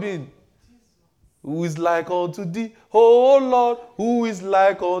supernatural being. Who is like unto thee, oh Lord, who is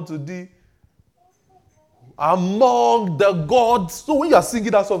like unto thee? Among the gods. So when you are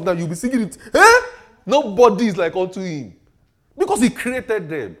singing that song now, you'll be singing it. Nobody is like unto him. Because he created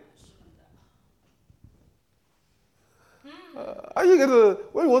them. Are you gonna,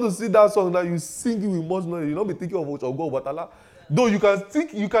 when you want to sing that song now, you sing it with much noise. You'll not be thinking of Ogo Batala. Though you can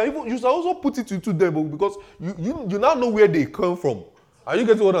think, you can also put it into them because you now know where they come from. Are you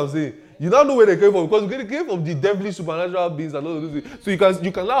getting what I'm saying? You now know where they came from because they came from the devilish supernatural beings and all of those things. So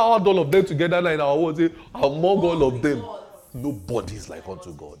you can now add all of them together now in our words. Say, among all of them, nobody is like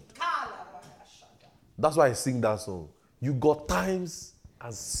unto God. That's why I sing that song. You got times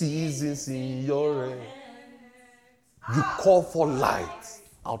and seasons in your reign. You call for light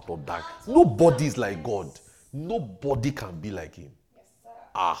out of dark. Nobody is like God. Nobody can be like him.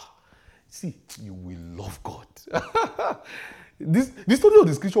 See, you will love God. This study of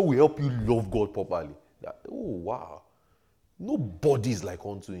the scripture will help you love God properly. Wow. Nobody is like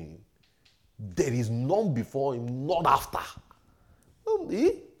unto him. There is none before him, not after.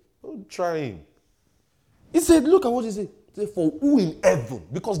 Don't try him. He said, look at what he said. He said, for who in heaven,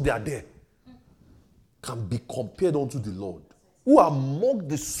 because they are there, can be compared unto the Lord? Who among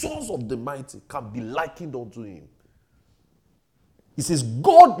the sons of the mighty can be likened unto him? He says,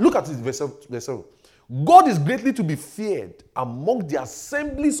 God, look at it, verse 7. God is greatly to be feared among the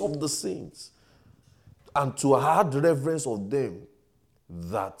assemblies of the saints, and to have reverence of them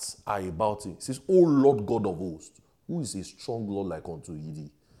that are about him. He says, O Lord God of hosts, who is a strong Lord like unto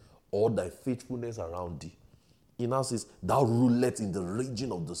thee, all thy faithfulness around thee. He now says, thou rulest in the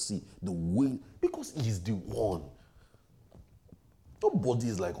region of the sea, the wind, because he is the one. Nobody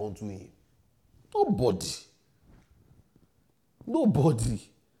is like unto him. Nobody.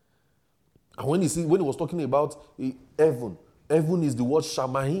 And when he was talking about heaven is the word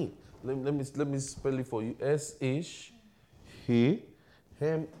Shamayim. Let me spell it for you. S-H-A-M-A-Y-I-N.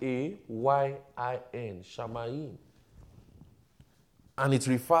 Shamayim. And it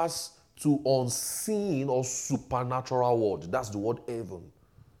refers to unseen or supernatural world. That's the word heaven.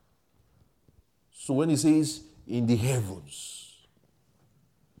 So when he says in the heavens,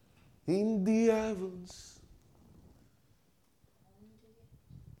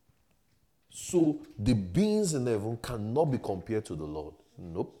 so the beings in heaven cannot be compared to the Lord.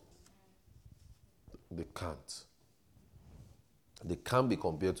 Nope. They can't. They can't be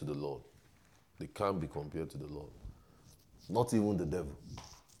compared to the Lord. They can't be compared to the Lord. Not even the devil.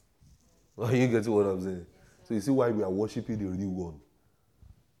 Are you getting what I'm saying? So you see why we are worshiping the real one.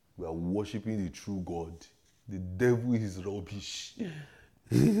 We are worshiping the true God. The devil is rubbish.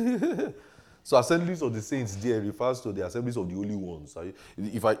 So assemblies of the saints there refers to the assemblies of the holy ones.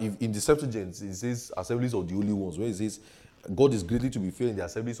 If in the Septuagint it says assemblies of the holy ones, where it says God is greatly to be feared in the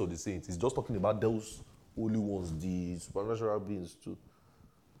assemblies of the saints, it's just talking about those holy ones, the supernatural beings too.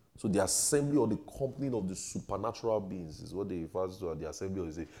 So the assembly or the company of the supernatural beings is what they refer to as the assembly of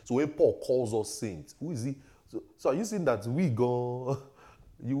the saints. So when Paul calls us saints, who is he? So are you saying that we go?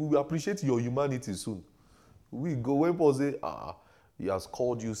 You will appreciate your humanity soon. We go when Paul say, he has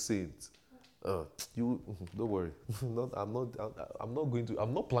called you saints. You don't worry.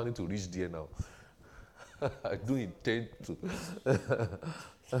 I'm not planning to reach there now. I do intend to.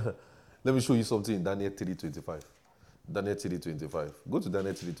 Let me show you something in Daniel 3:25. Daniel 3:25. Go to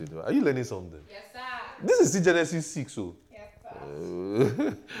Daniel 3:25. Are you learning something? Yes, sir. This is still Genesis 6, so. Yes,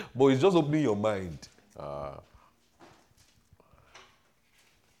 sir. But it's just opening your mind. I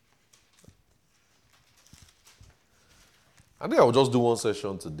think I'll just do one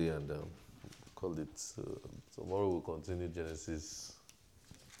session today and call it. Tomorrow we'll continue Genesis.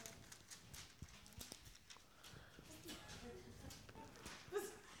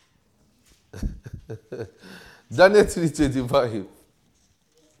 Daniel 3:25.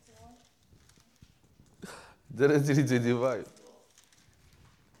 Daniel 3:25.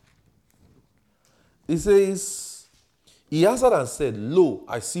 He says, he answered and said, lo,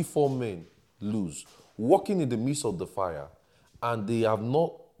 I see 4 men loose, walking in the midst of the fire, and they have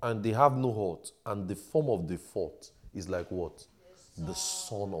no hurt, and the form of the fourth is like what? The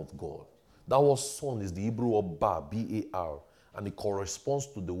Son of God. That word son is the Hebrew word bar, B-A-R, and it corresponds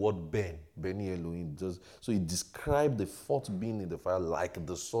to the word Ben, Beni Elohim. So it described the fourth being in the fire like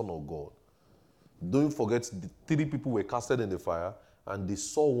the Son of God. Don't forget, the 3 people were casted in the fire, and they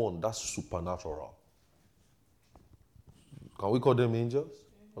saw one that's supernatural. Can we call them angels?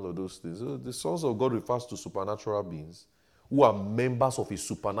 All of those things. So the sons of God refers to supernatural beings who are members of a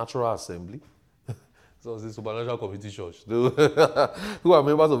supernatural assembly. So it's a supernatural community church. Who are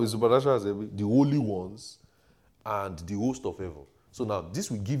members of a supernatural assembly, the holy ones, and the host of heaven. So now this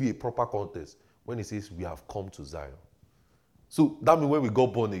will give you a proper context when it says we have come to Zion. So that means when we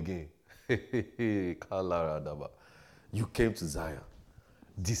got born again, you came to Zion,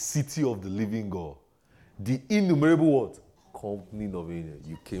 the city of the living God, the innumerable what? Company of angels.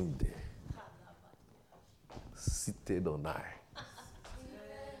 You came there, seated on high.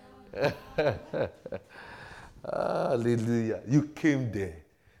 Hallelujah. You came there.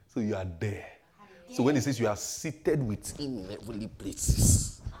 So you are there. So when it says you are seated with him in heavenly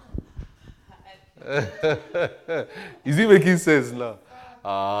places. Is it making sense now?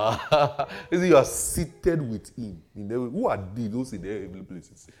 You are seated with him in heaven. Who are those in the heavenly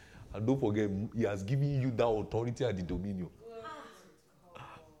places? And don't forget, he has given you that authority and the dominion.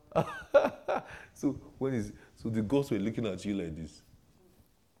 So the gods were looking at you like this.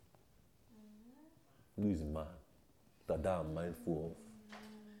 Who is man that thou art mindful of?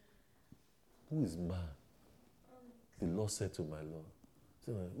 Who is man? The Lord said to my Lord,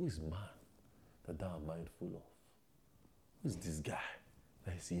 who is man that thou art mindful of? Who is this guy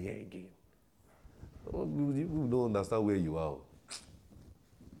that is here again? People don't understand where you are.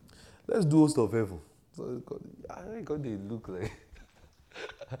 Let's do host of heaven. So I got they look like.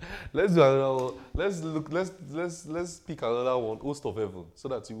 Let's do another one. Let's pick another one, host of heaven. So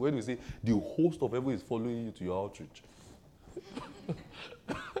that when we say the host of heaven is following you to your outreach.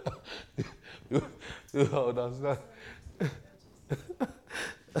 You understand?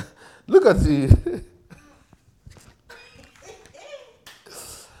 Look at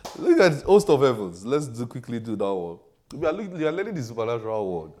look at host of heavens. Let's quickly do that one. We are learning the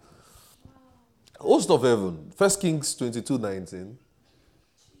supernatural word. Host of heaven, 1 Kings 22:19.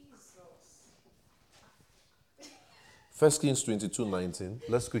 1 Kings 22:19.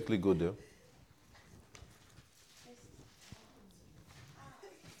 Let's quickly go there.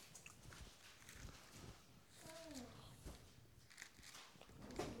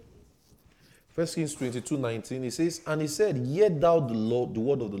 First Kings 22:19, it says, and he said, hear thou the Lord, the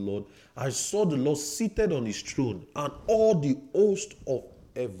word of the Lord. I saw the Lord seated on his throne, and all the host of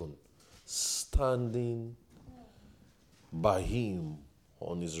heaven standing by him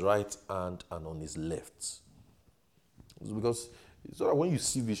on his right hand and on his left. It's because so that when you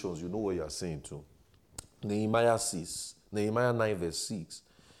see visions, you know what you are saying too. Nehemiah 9 verse 6.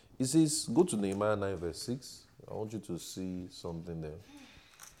 It says, go to Nehemiah 9 verse 6. I want you to see something there.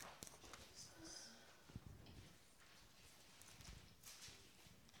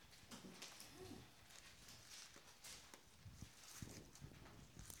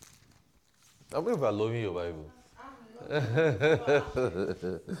 How many of you are loving your Bible? How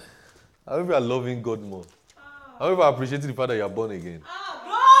many of you are loving God more? How many of you are appreciating the fact that you are born again?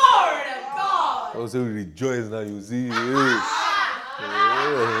 Glory to God! Also rejoice now, you see.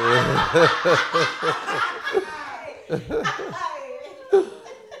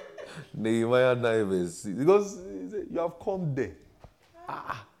 Nehemiah 9 verse 6. Because you have come there.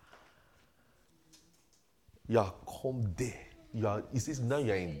 You have come there. It says now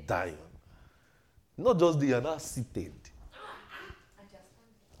you are in Zion. Not just they are not seated.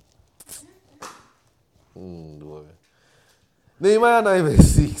 Nehemiah 9 verse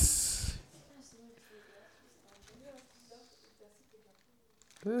 6.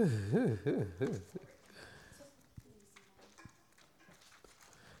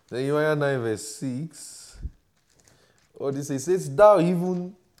 Nehemiah 9 verse 6. What it says, thou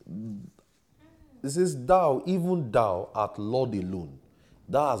even thou art Lord alone.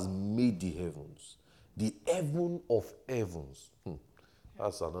 Thou hast made the heavens, the heaven of heavens.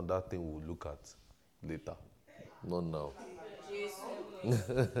 That's another thing we'll look at later. Not now.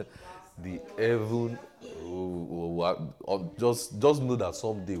 The heaven, just know that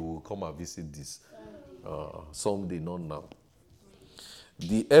someday we'll come and visit this. Someday, not now.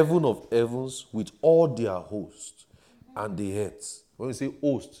 The heaven of heavens with all their hosts and the earth. When we say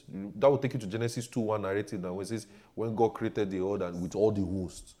host, that will take you to Genesis 2:1 narrative. Now, when it says when God created the earth and with all the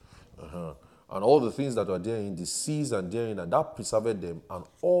hosts, and all the things that were there in the seas and therein, and that preserved them, and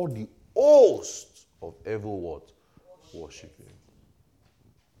all the hosts of heaven what? Worshiping.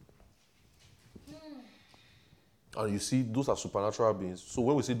 And you see, those are supernatural beings. So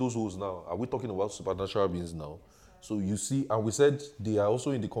when we say those hosts now, are we talking about supernatural beings now? So you see, and we said they are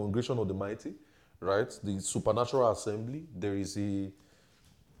also in the congregation of the mighty, right? The supernatural assembly. There is a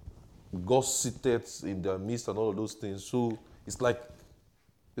God seated in their midst and all of those things. So it's like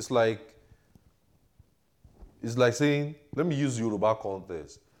saying, let me use Yoruba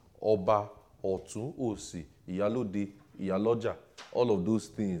context. Oba, Otun, Osi, Iyalode, Iyaloja, all of those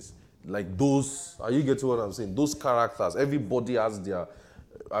things. Like those, are you getting what I'm saying? Those characters, everybody has their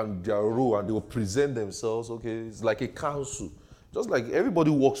and their role, and they will present themselves. Okay, it's like a council, just like everybody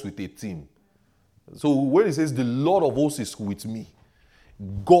works with a team. So when it says the Lord of hosts is with me,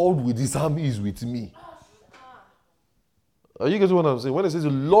 God with his army is with me. Are you getting what I'm saying? When it says the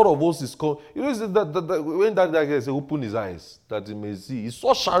Lord of hosts is called, you know, that when that guy says open his eyes that he may see, he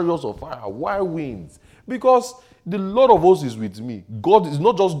saw chariots of fire, wild winds. Because the Lord of hosts is with me. God is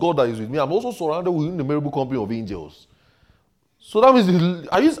not just God that is with me. I'm also surrounded with innumerable company of angels. So that means,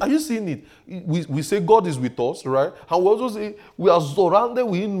 are you seeing it? We say God is with us, right? And we also say we are surrounded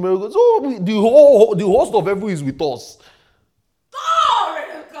with innumerable. So the host of heaven is with us. Glory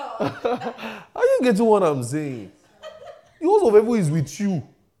to God. Are you getting what I'm saying? The host of heaven is with you.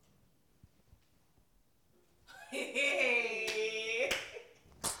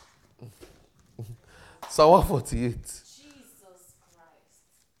 Psalm 148. Jesus Christ.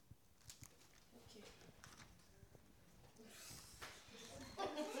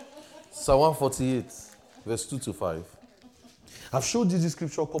 Psalm 148, verse 2 to 5. I've showed you this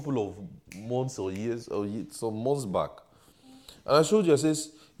scripture a couple of months or years, some months back. And I showed you, it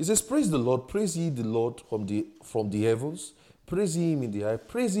says, praise the Lord, praise ye the Lord from the heavens, praise ye him in the high,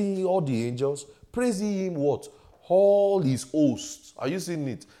 praise ye all the angels, praise ye him what? All his hosts. Are you seeing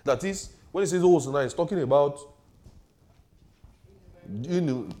it? That is, when it says hosts now, it's talking about,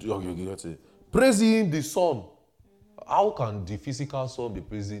 praise ye him the Son. How can the physical Son be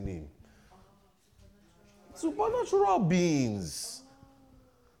praising him? Supernatural beings.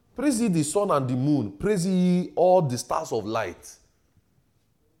 Praise ye the sun and the moon. Praise ye all the stars of light.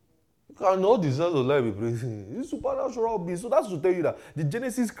 Can all the stars of light be praising? It's supernatural beings. So that's to tell you that the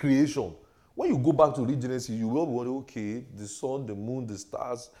Genesis creation, when you go back to read Genesis, you will be wondering, okay, the sun, the moon, the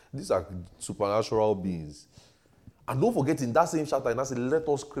stars, these are supernatural beings. And don't forget, in that same chapter, and I said, let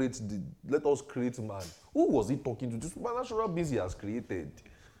us create man. Who was he talking to? The supernatural beings he has created.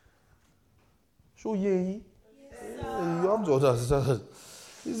 So yeah, you have to understand.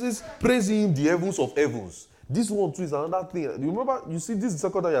 This is praising him, the heavens of heavens. This one too is another thing. You remember, you see, this is the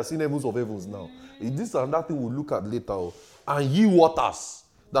second time you are seeing heavens of heavens now. This is another thing we'll look at later. And ye waters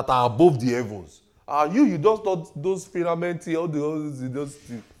that are above the heavens. You just thought those firmament, all those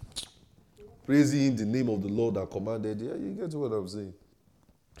praising him, the name of the Lord that commanded. Yeah, you get what I'm saying.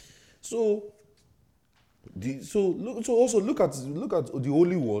 So also look at the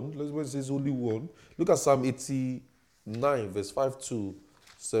Holy One. Let's when it says Holy One. Look at Psalm 89, verse 5 to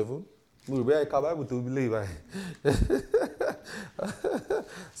 7. Psalm 85,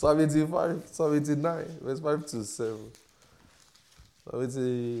 Psalm 89, verse 5 to 7. Psalm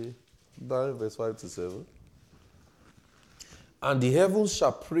 89, verse 5 to 7. And the heavens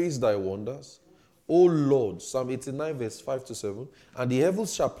shall praise thy wonders, O Lord. Psalm 89, verse 5 to 7. And the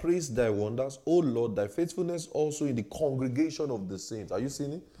heavens shall praise thy wonders, O Lord, thy faithfulness also in the congregation of the saints. Are you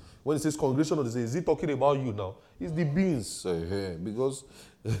seeing it? When it says congregation of the saints, is it talking about you now? It's the beings. Because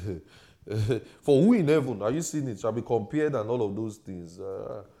for who in heaven, are you seeing it? Shall be compared and all of those things.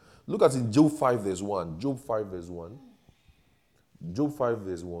 Look at in Job 5, verse 1. Job 5, verse 1. Job 5,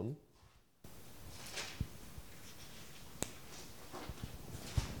 verse 1.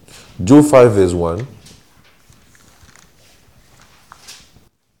 Job 5 verse 1.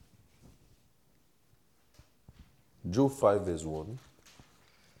 Job 5 verse 1.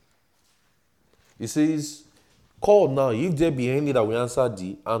 It says, call now, if there be any that will answer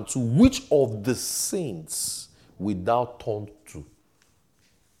thee, and to which of the saints wilt thou turn to?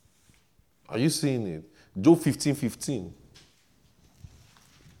 Are you seeing it? Job 15, 15.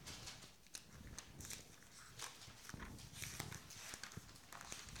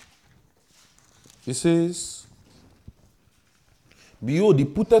 It says, behold, he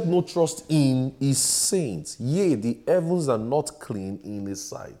putteth no trust in his saints. Yea, the heavens are not clean in his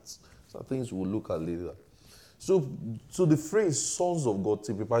sight. Some things we'll look at later. So the phrase sons of God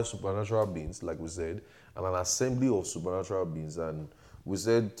typifies supernatural beings, like we said, and an assembly of supernatural beings. And we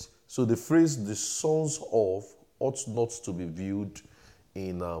said, so the phrase the sons of ought not to be viewed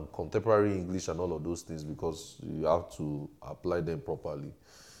in contemporary English and all of those things, because you have to apply them properly.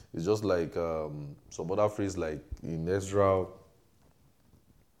 It's just like some other phrase, like in Ezra,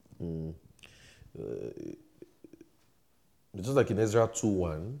 it's just like in Ezra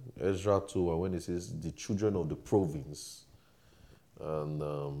 2:1, when it says the children of the province, and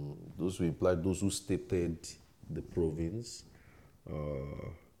those who imply those who stated the province.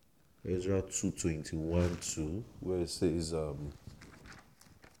 Ezra 2:21, where it says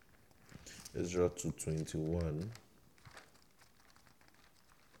Ezra 2:21.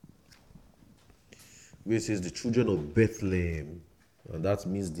 Where it says the children of Bethlehem, and that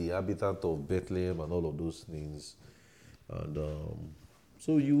means the inhabitant of Bethlehem and all of those things. And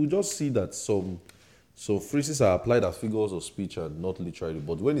So you will just see that some phrases are applied as figures of speech and not literally.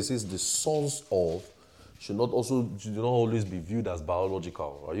 But when it says the sons of, should not always be viewed as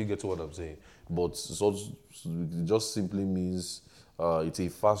biological. Are you getting what I'm saying? But it just simply means it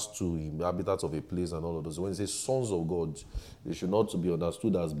refers to inhabitants of a place and all of those. When it says sons of God, it should not be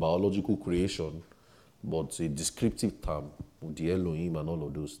understood as biological creation, but a descriptive term, the Elohim and all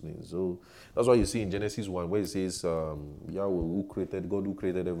of those things. So that's why you see in Genesis 1 where it says, Yahweh God who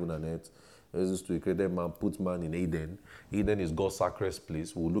created heaven and earth. Genesis 2, he created man, put man in Eden. Eden is God's sacred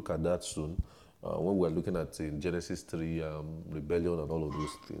place. We'll look at that soon when we're looking at in Genesis 3, rebellion and all of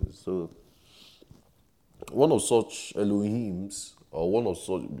those things. So one of such Elohims, or one of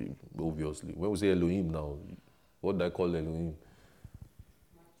such, obviously, when we say Elohim now, what do I call Elohim?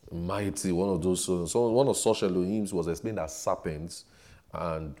 Mighty, one of those. So one of such Elohims was explained as serpents,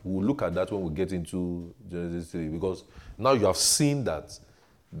 and we'll look at that when we get into Genesis 3, because now you have seen that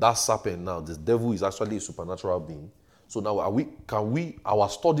serpent now, this devil is actually a supernatural being. So now our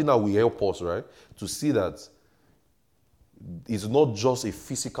study now will help us, right, to see that it's not just a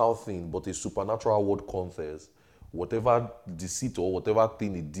physical thing, but a supernatural word context. Whatever deceit or whatever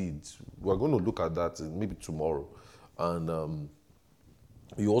thing it did, we're going to look at that maybe tomorrow. And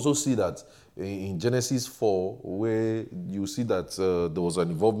you also see that in Genesis 4, where you see that there was an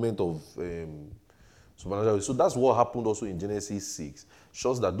involvement of supernatural. So that's what happened also in Genesis 6.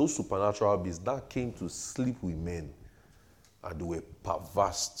 Shows that those supernatural beings that came to sleep with men, and they were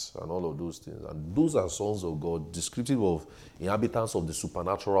perverse and all of those things. And those are sons of God, descriptive of inhabitants of the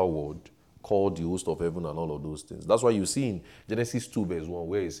supernatural world, called the host of heaven and all of those things. That's why you see in Genesis 2 verse 1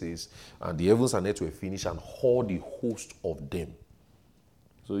 where it says, and the heavens and earth were finished, and all the host of them.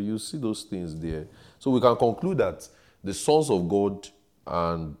 So you see those things there. So we can conclude that the sons of God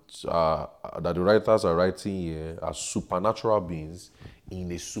and that the writers are writing here are supernatural beings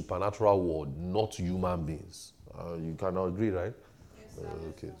in a supernatural world, not human beings. You can agree, right? Yes,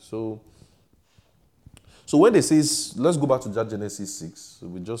 Okay. So when they says, let's go back to that Genesis 6.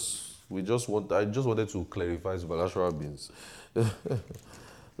 I just wanted to clarify supernatural beings.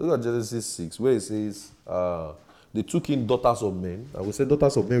 Look at Genesis 6, where it says, they took in daughters of men. I will say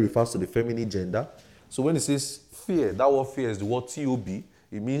daughters of men refers to the feminine gender. So when it says fear, that word fear is the word T-O-B.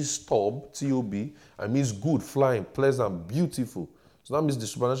 It means stub, T-O-B. It means good, flying, pleasant, beautiful. So that means the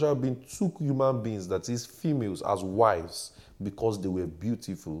supernatural being took human beings, that is females, as wives because they were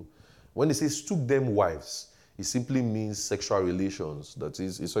beautiful. When it says took them wives, it simply means sexual relations, that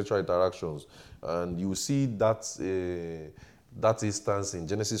is sexual interactions. And you see that instance in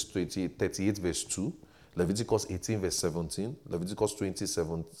Genesis 38 verse 2, Leviticus 18 verse 17, Leviticus 20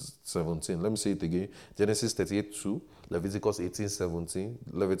 17. Let me say it again. Genesis 38 2, Leviticus 18 17,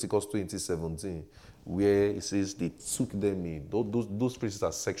 Leviticus 20 17, where it says they took them in. Those places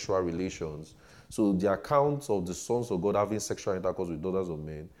are sexual relations. So the accounts of the sons of God having sexual intercourse with daughters of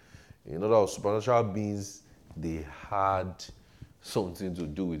men, in other words, supernatural beings, they had something to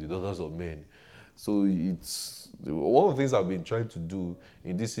do with the daughters of men. So it's one of the things I've been trying to do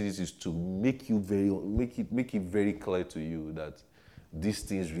in this series is to make it very clear to you that these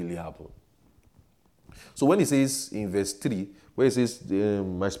things really happen. So when it says in verse 3, where it says,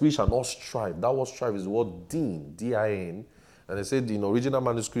 my spirit shall not strive, that word strive is the word din, D-I-N. And it said in original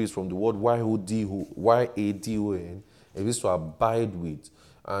manuscripts from the word Y-A-D-O-N, it means to abide with.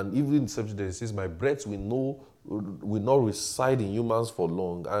 And even in Septuagint, it says, my breath will not reside in humans for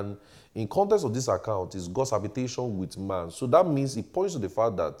long. And in context of this account is God's habitation with man. So that means it points to the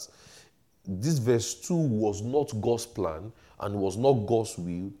fact that this verse 2 was not God's plan and was not God's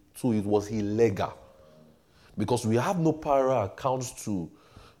will, so it was illegal. Because we have no parallel accounts to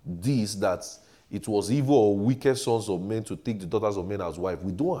this, that it was evil or wicked sons of men to take the daughters of men as wives.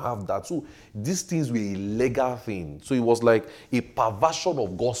 We don't have that. So these things were illegal things. So it was like a perversion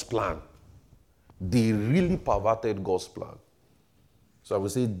of God's plan. They really perverted God's plan. So I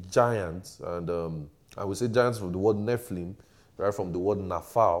would say giants, and I would say giants from the word Nephilim, right from the word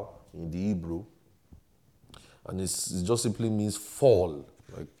Naphal in the Hebrew. And it just simply means fall.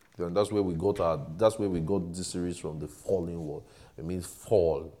 Like, and that's where we got this series from, the falling word. It means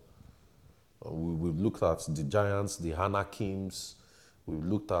fall. We've looked at the giants, the Anakims. We've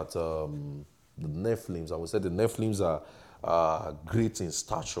looked at the Nephilims. I would say the Nephilims are great in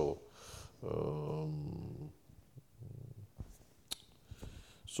stature.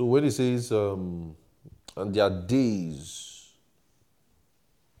 So when it says, and their days,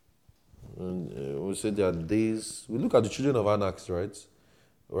 and we say their days, we look at the children of Anak, right?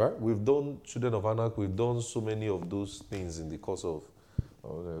 Right? We've done children of Anak, we've done so many of those things in the course of.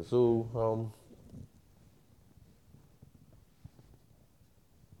 Okay. So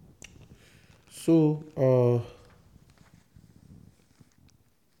So,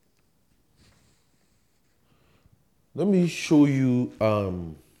 let me show you.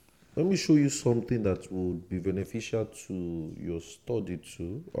 Let me show you something that would be beneficial to your study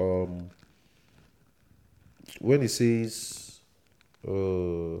too. When it says,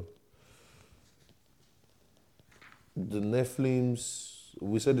 the Nephilims,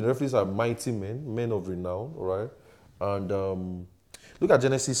 we said the Nephilims are mighty men, men of renown, right? And look at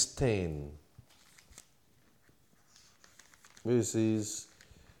Genesis 10. Where it says,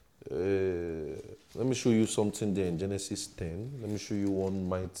 let me show you something there in Genesis 10. Let me show you one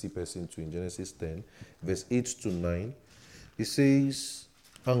mighty person too in Genesis 10, verse 8 to 9. It says,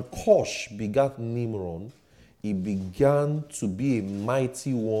 and Cush begat Nimron. He began to be a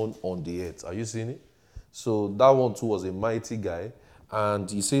mighty one on the earth. Are you seeing it? So that one too was a mighty guy. And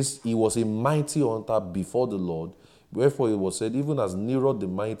he says he was a mighty hunter before the Lord. Wherefore it was said, even as Nimrod the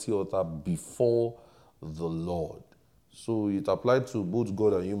mighty hunter before the Lord. So it applied to both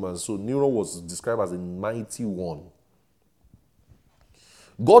God and humans. So Nimrod was described as a mighty one.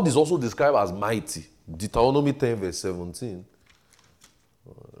 God is also described as mighty. Deuteronomy 10 verse 17.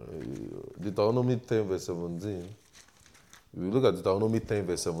 Deuteronomy 10 verse 17. If you look at Deuteronomy 10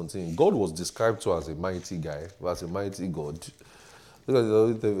 verse 17, God was described to as a mighty guy, as a mighty God. Look at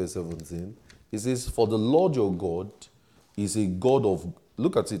Deuteronomy 10 verse 17. It says, for the Lord your God is a God of...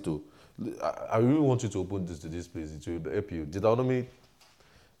 Look at it too. I really want you to open this to this place. It will help you. Deuteronomy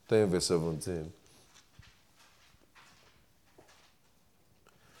 10 verse 17.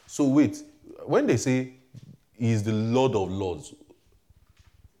 So wait, when they say he is the Lord of Lords,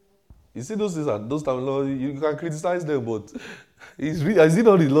 you see those things, those terminology, you can criticize them, but is he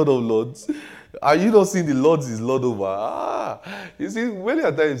not the Lord of Lords? Are you not seeing the Lord is Lord over? You see, many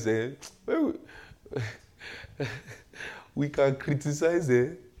a times we can criticize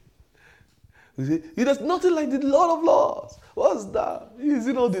it. We say, he does nothing like the Lord of Lords. What's that? Is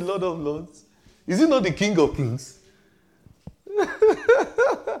he not the Lord of Lords? Is he not the King of Kings?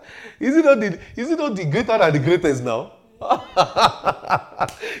 Is he not the greater than the greatest now?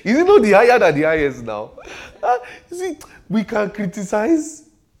 Is he not the higher than the highest now? You see, we can criticize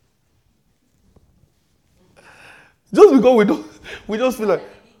just because we just feel like,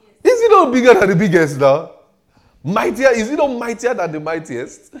 is he not bigger than the biggest now? Mightier? Is he not mightier than the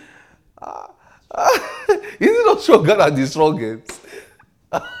mightiest? Is he not stronger than the strongest?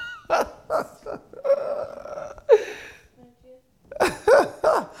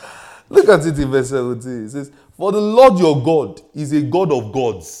 Look at it in verse 17. It says, for the Lord your God is a God of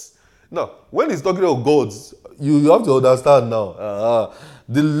gods. Now, when he's talking of gods, you have to understand now.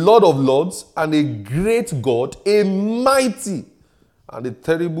 The Lord of lords and a great God, a mighty and a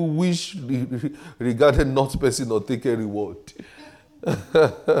terrible, which regarded not person or take a reward.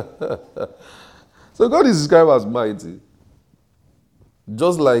 So God is described as mighty.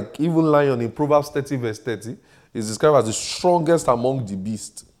 Just like even lion in Proverbs 30 verse 30 is described as the strongest among the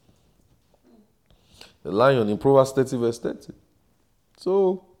beasts. The lion in Proverbs 30 verse 30.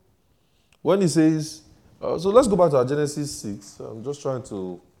 So when he says, so let's go back to our Genesis 6. I'm just trying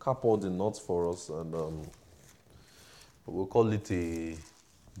to cap all the knots for us, and we'll call it a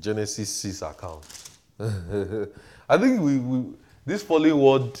Genesis 6 account. I think we this following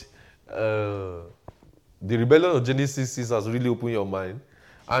word, the rebellion of Genesis 6 has really opened your mind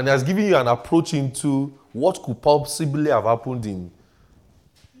and has given you an approach into what could possibly have happened in.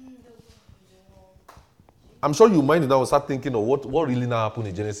 I'm sure you might now start thinking of what really now happened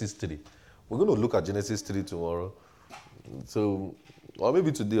in Genesis 3. We're going to look at Genesis 3 tomorrow. So, or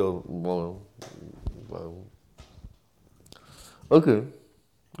maybe today or tomorrow. Okay.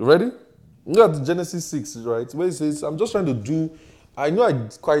 Ready? Look at Genesis 6, right? Where it says, I'm just trying to do, I know in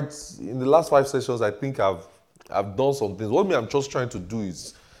the last 5 sessions, I think I've done some things. What I'm just trying to do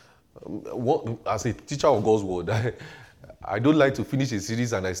is, as a teacher of God's word, I don't like to finish a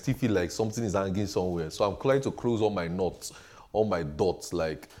series and I still feel like something is hanging somewhere. So I'm trying to close all my knots, all my dots.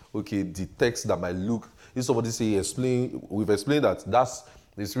 Like, okay, the text that might look, if somebody say, we've explained that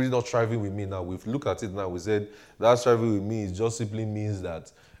it's really not striving with me now. We've looked at it now. We said that striving with me just simply means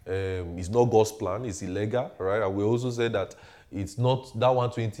that it's not God's plan. It's illegal, right? And we also said that it's not, that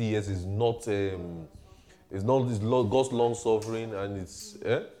 120 years is not, it's God's long suffering, and it's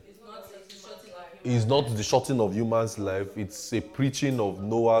not the shortening of human's life. It's a preaching of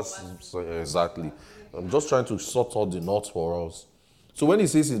Noah's. Exactly. I'm just trying to sort out the knots for us. So when he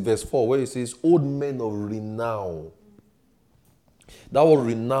says in verse 4, where he says, old men of renown. That word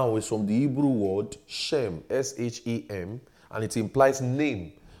renown is from the Hebrew word Shem, S-H-E-M, and it implies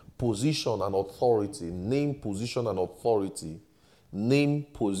name, position, and authority. Name, position, and authority. name,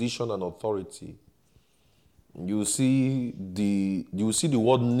 position, and authority. You see the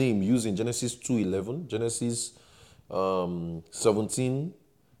word name used in Genesis 2:11, Genesis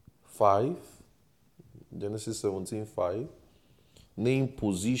 17:5, Genesis 17:5. Name,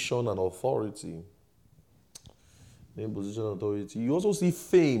 position, and authority. Name, position, and authority. You also see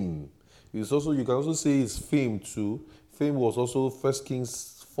fame. You can also say it's fame too. Fame was also 1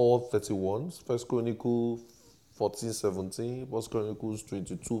 Kings 4:31, 1 Chronicles 14:17, 1 Chronicles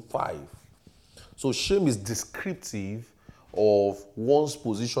 22:5. So shame is descriptive of one's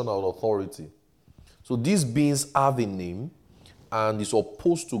position and authority. So these beings have a name and is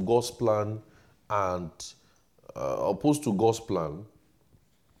opposed to God's plan and opposed to God's plan.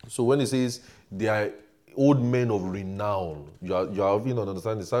 So when it says they are old men of renown, you are having an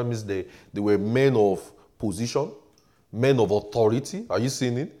understanding. That means they were men of position, men of authority. Are you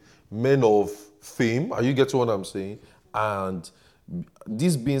seeing it? Men of fame. Are you getting what I'm saying? And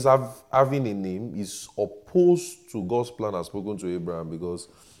these beings having a name is opposed to God's plan as spoken to Abraham. Because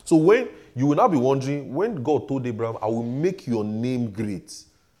so when you will now be wondering, when God told Abraham, I will make your name great.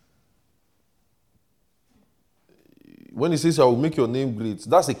 When he says I will make your name great,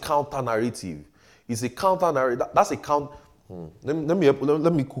 that's a counter narrative. It's a counter narrative. That's a count. Let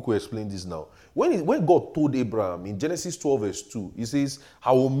me quickly explain this now. When God told Abraham in Genesis 12 verse 2, he says,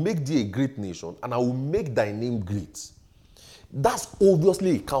 I will make thee a great nation and I will make thy name great. That's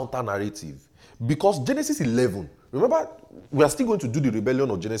obviously a counter narrative. Because Genesis 11, remember, we are still going to do the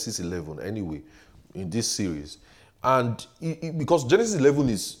rebellion of Genesis 11 anyway in this series. And because Genesis 11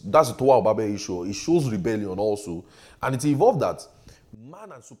 that's the Tower of Babel issue, it shows rebellion also. And it involved that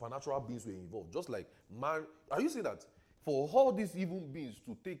man and supernatural beings were involved. Just like man, are you seeing that? For all these evil beings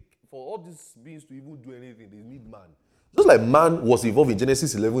to even do anything, they need man. Just like man was involved in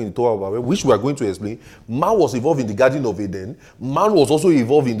Genesis 11 in the Tower of Babel, which we are going to explain, man was involved in the Garden of Eden. Man was also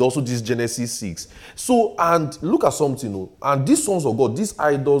involved in this Genesis 6. So, and look at something, and these sons of God, these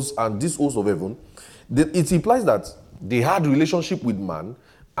idols and these hosts of heaven, it implies that they had relationship with man,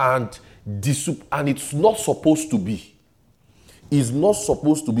 and it's not supposed to be. It's not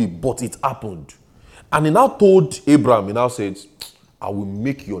supposed to be, but it happened. And he now told Abraham, he now said, I will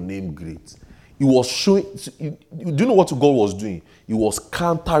make your name great. He was showing, do you know what God was doing? He was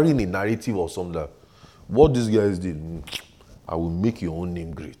countering a narrative or something. What these guys did, I will make your own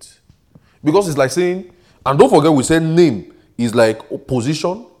name great. Because it's like saying, and don't forget we said name is like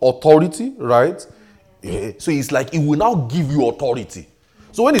position, authority, right? Yeah. So it's like it will now give you authority.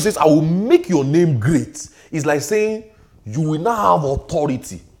 So when he says, I will make your name great, it's like saying you will now have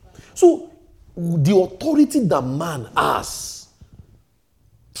authority. So the authority that man has,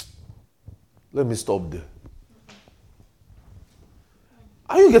 let me stop there.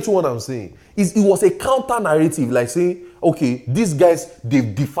 Are you getting what I'm saying? It was a counter narrative, like saying, okay, these guys,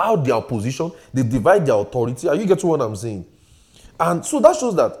 they've defiled their position, they divide their authority. Are you getting what I'm saying? And so that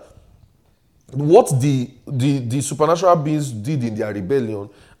shows that what the supernatural beings did in their rebellion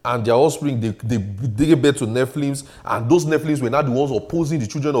and their offspring, they gave birth to Nephilims, and those Nephilims were not the ones opposing the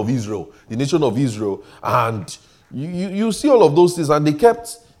children of Israel, the nation of Israel. And you see all of those things, and they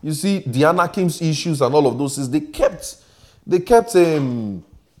kept, you see, the Anakim's issues and all of those things, they kept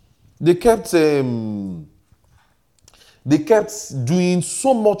doing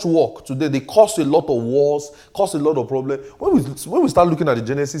so much work today. They caused a lot of wars, caused a lot of problems. When we start looking at the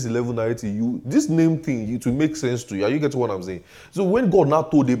Genesis 11 narrative, this name thing, it will make sense to you. Are you getting what I'm saying? So when God now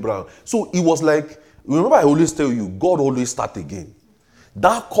told Abraham, so it was like, remember I always tell you, God always starts again.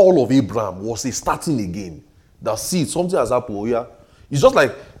 That call of Abraham was a starting again. That see, something has happened. Oh yeah. It's just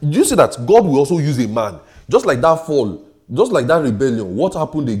like, do you see that God will also use a man? Just like that fall, just like that rebellion. What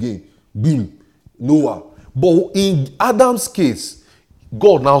happened again? Boom, Noah. But in Adam's case,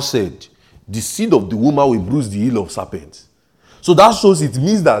 God now said, the seed of the woman will bruise the heel of serpent. So that shows, it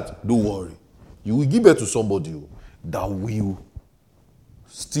means that, don't worry, you will give birth to somebody that will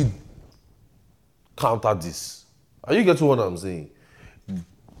still counter this. Are you getting what I'm saying?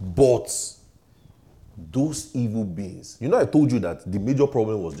 But those evil beings, I told you that the major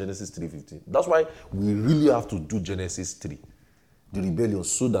problem was Genesis 3:15. That's why we really have to do Genesis 3, the rebellion,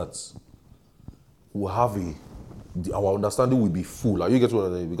 so that we'll have our understanding will be full. Are you getting what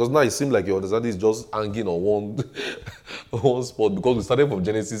I'm saying? Because now it seems like your understanding is just hanging on one spot, because we started from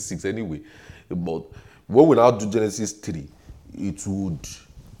Genesis 6 anyway. But when we now do Genesis 3, it would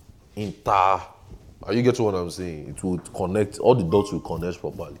are you getting what I'm saying? It would connect, all the dots will connect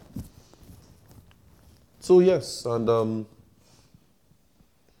properly. So yes, and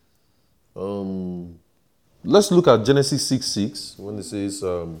let's look at Genesis 6:6 when it says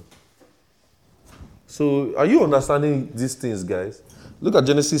So are you understanding these things, guys? Look at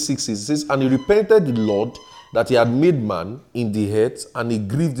Genesis 6. It says, and he repented the Lord that he had made man in the earth, and he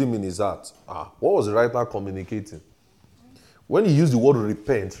grieved him in his heart. What was the writer communicating? When he used the word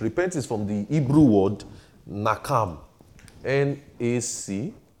repent is from the Hebrew word nakam. N-A-C-H-A-M.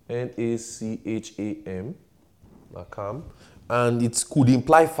 Nakam. And it could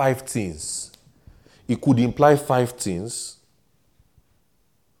imply 5 things. It could imply 5 things.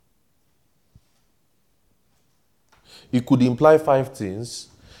 It could imply 5 things.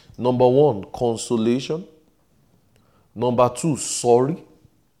 Number 1, consolation. Number 2, sorry.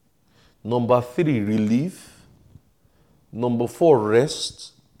 Number 3, relief. Number 4,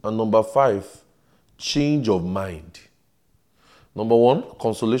 rest. And number 5, change of mind. Number 1,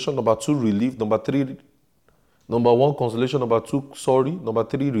 consolation. Number 2, relief. Number 1, consolation. Number 2, sorry. Number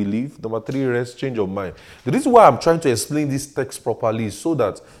 3, relief. Number 3, rest, change of mind. The reason why I'm trying to explain this text properly is so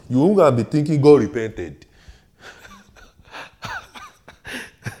that you won't be thinking God repented.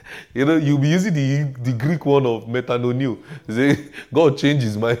 You know, you'll be using the Greek one of metanoia. Say, God changed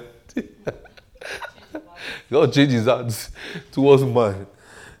his mind. God changed his heart towards mine.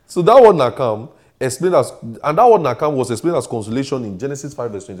 So that word nakam explained as, and that word nakam was explained as consolation in Genesis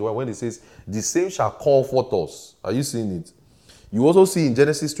 5 verse 21 when it says, the same shall comfort us. Are you seeing it? You also see in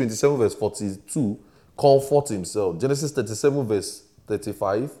Genesis 27 verse 42, comfort himself. Genesis 37 verse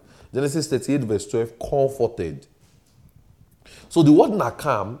 35, Genesis 38 verse 12, comforted. So the word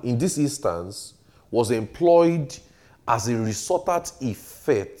nakam in this instance was employed as a resultant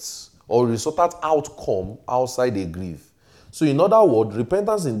effect or resultant outcome outside a grief. So in other words,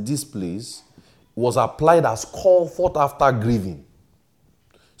 repentance in this place was applied as comfort after grieving.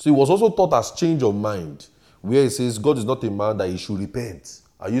 So it was also taught as change of mind, where it says God is not a man that he should repent.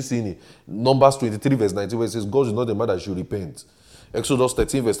 Are you seeing it? Numbers 23 verse 19 where it says God is not a man that he should repent. Exodus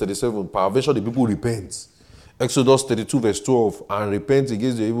 13 verse 37, peradventure the people repent. Exodus 32 verse 12, and repent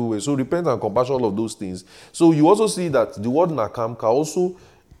against the evil way. So repent and compassion, all of those things. So you also see that the word nakam can also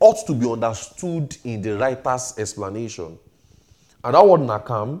ought to be understood in the writer's explanation. And that word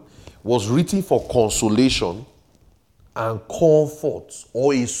nakam was written for consolation and comfort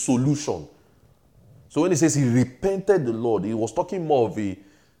or a solution. So when it says he repented the Lord, he was talking more of a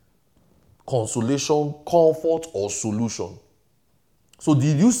consolation, comfort, or solution. So the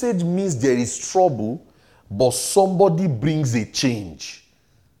usage means there is trouble, but somebody brings a change.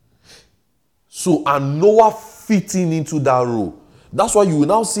 So, and Noah fitting into that role. That's why you will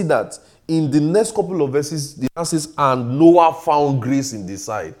now see that in the next couple of verses, the answer says, and Noah found grace in the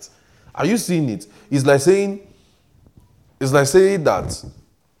sight. Are you seeing it? It's like saying that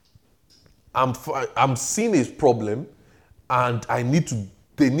I'm seeing a problem and there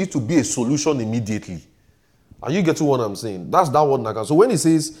needs to be a solution immediately. Are you getting what I'm saying? That's that one. So when it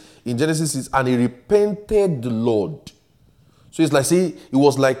says in Genesis, and he repented the Lord. So it's like saying it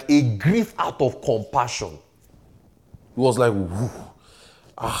was like a grief out of compassion. It was like,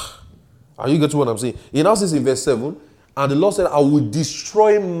 Are you getting what I'm saying? It now says in verse 7, and the Lord said, I will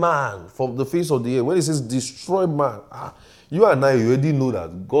destroy man from the face of the earth. When it says destroy man, you and I already know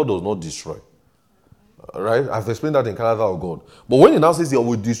that God does not destroy. Right? I've explained that in character of God. But when it now says, I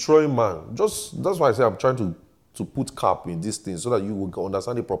will destroy man, that's why I say I'm trying to put cap in these things so that you will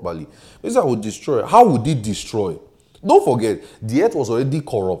understand it properly. He said, I will destroy. How would he destroy? Don't forget, the earth was already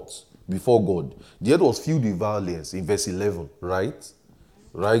corrupt before God. The earth was filled with violence in verse 11, right?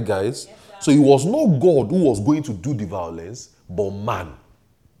 Right, guys? So it was not God who was going to do the violence, but man.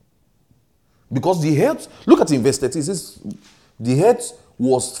 Because the earth, look at it in verse 13, it says, the earth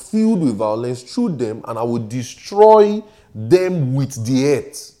was filled with violence through them, and I will destroy them with the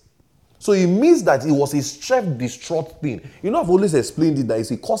earth. So it means that it was a self-destruct thing. You know, I've always explained it that it's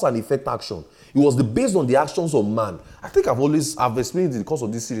a cause and effect action. It was based on the actions of man. I think I've explained it in the course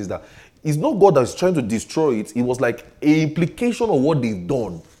of this series that it's not God that's trying to destroy it. It was like an implication of what they've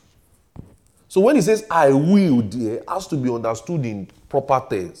done. So when he says, I will, it has to be understood in proper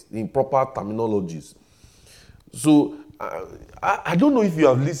terms, in proper terminologies. So I don't know if you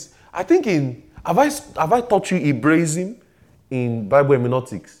have listened. I think have I taught you Hebraism in Bible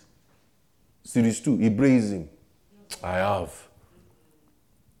hermeneutics? Series 2, Hebraism. I have.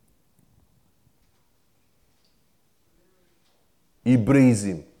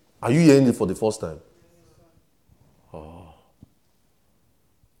 Hebraism. Are you hearing it for the first time? Oh.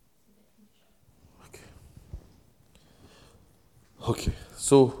 Okay.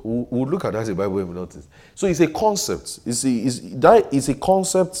 So we'll look at that in Bible hermeneutics. So it's a concept. It's a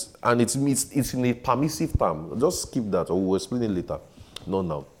concept, and it's in a permissive term. Just skip that, or we'll explain it later. Not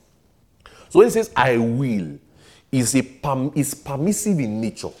now. So when it says I will, it's permissive in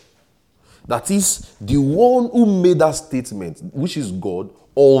nature. That is, the one who made that statement, which is God,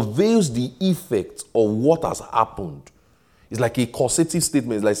 unveils the effect of what has happened. It's like a causative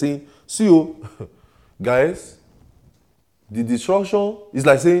statement. It's like saying, see you, guys, the destruction is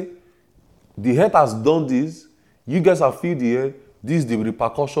like saying, the earth has done this, you guys have filled the earth, this is the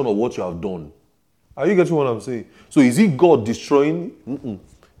repercussion of what you have done. Are you getting what I'm saying? So is it God destroying?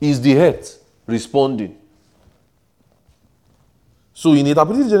 Is the earth responding? So in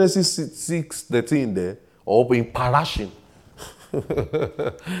interpreting Genesis 6:13 there, or in parashing,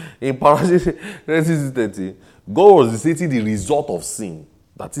 in parashing Genesis 6:13, God was stating the result of sin.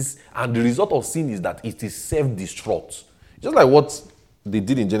 That is, and the result of sin is that it is self-destruct. Just like what they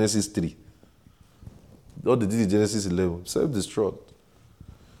did in Genesis 3. What they did in Genesis 11, self-destruct.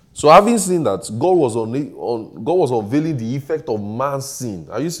 So having seen that, God was unveiling the effect of man's sin.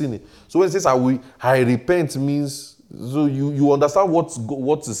 Are you seeing it? So when it says I repent means, so you understand what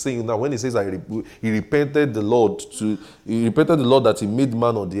it's saying now. When it says he repented the Lord that he made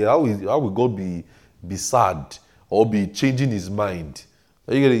man on the earth, how will God be sad or be changing his mind?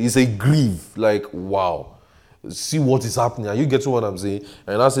 Are you getting it? It's a grief, like wow. See what is happening. Are you getting what I'm saying?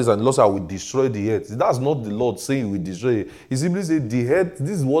 And that says, and the Lord said, I will destroy the earth. That's not the Lord saying he will destroy it. He simply said, the earth,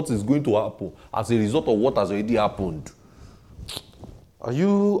 this is what is going to happen as a result of what has already happened. Are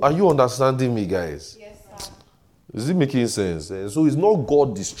you understanding me, guys? Yes, sir. Is it making sense? So it's not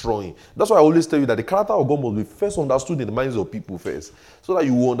God destroying. That's why I always tell you that the character of God must be first understood in the minds of people first. So that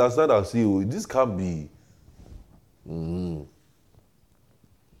you will understand and say, oh, this can't be.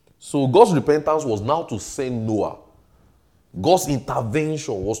 So God's repentance was now to send Noah. God's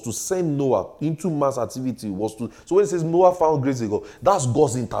intervention was to send Noah into man's activity. So when it says Noah found grace in God, that's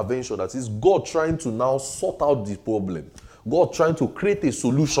God's intervention. That is God trying to now sort out the problem. God trying to create a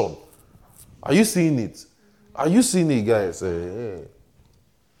solution. Are you seeing it? Are you seeing it, guys? So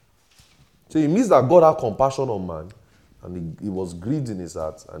it means that God had compassion on man, and he was grieved in his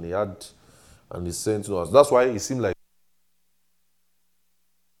heart, and he sent to us. That's why it seemed like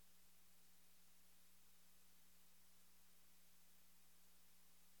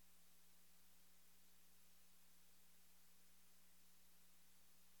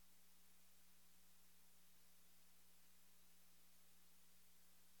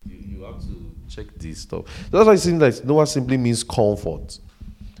you have to check this stuff. That's why it seems like Noah simply means comfort.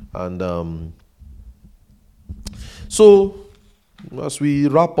 And so as we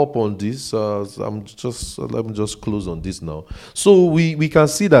wrap up on this, let me just close on this now. So we can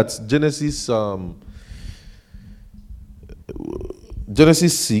see that Genesis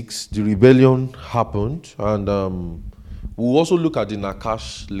 6, the rebellion happened, and we'll also look at the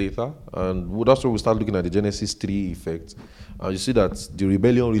Nakash later, and that's where we start looking at the Genesis 3 effect. And you see that the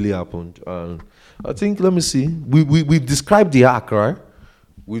rebellion really happened. And I think, let me see, we've described the ark, right?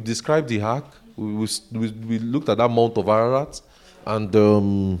 We've described the ark. We looked at that Mount of Ararat, and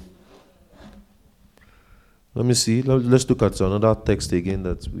let me see. Let's look at another text again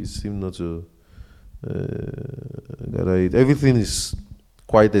that we seem not to. Everything is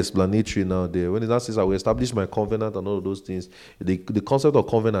quite explanatory now there. When it says I will establish my covenant and all of those things, the concept of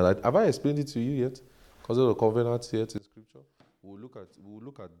covenant, have I explained it to you yet? Concept of covenant yet in scripture? We'll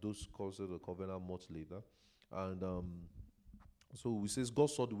look at those concepts of covenant much later. And so it says God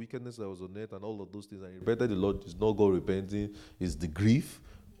saw the wickedness that was on earth and all of those things, and he repented the Lord. Is not God repenting, it's the grief.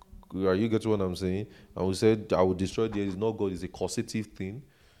 Are you getting what I'm saying? And we said I will destroy the earth. It's not God, it's a causative thing.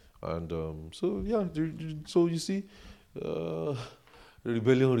 And so you see,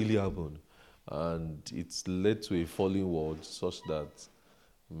 rebellion really happened, and it's led to a fallen world such that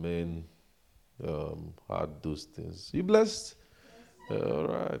men had those things. You blessed? All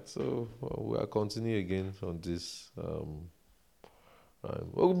right. So we'll continue again on this.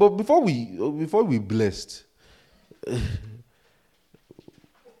 But before we blessed.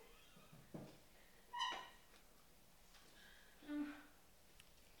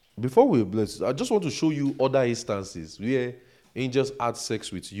 Before we bless, I just want to show you other instances where angels had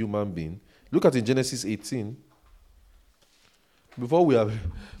sex with human beings. Look at in Genesis 18. Before we are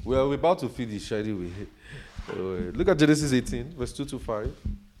about to finish anyway. Look at Genesis 18, verse 2 to 5.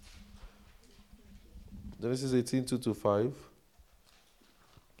 Genesis 18, 2 to 5.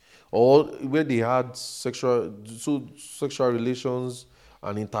 Or where they had sexual relations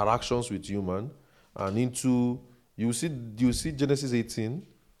and interactions with human, and into you see Genesis 18.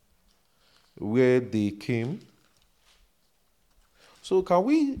 Where they came. So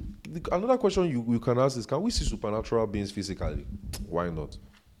another question you can ask is, can we see supernatural beings physically? Why not?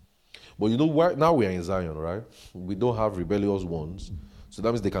 But now we are in Zion, right? We don't have rebellious ones. So that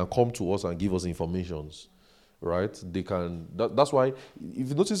means they can come to us and give us informations. right? They can. That's why, if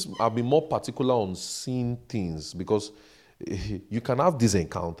you notice, I've been more particular on seeing things because you can have these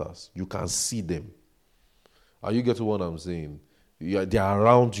encounters. You can see them. Are you getting what I'm saying? Yeah, they are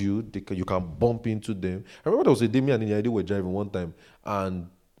around you. You can bump into them. I remember there was a day me and Inyade were driving one time, and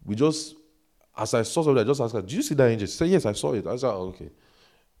we just, as I saw something, I just asked her, "Did you see that angel?" She said, "Yes, I saw it." I said, "Oh, okay."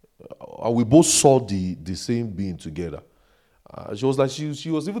 And we both saw the same being together. She was like, she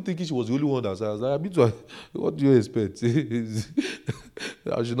was even thinking she was the only one that said. I was like, "I mean, what do you expect?"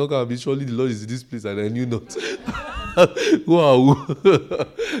 I should not come and be, surely the Lord is in this place, and I knew not. Wow.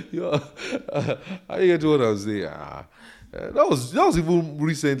 I get what I'm saying. That was even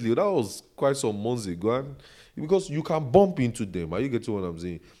recently. That was quite some months ago. And because you can bump into them. Are you getting what I'm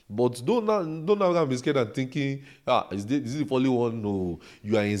saying? But don't now be scared and thinking, is this the only one? No,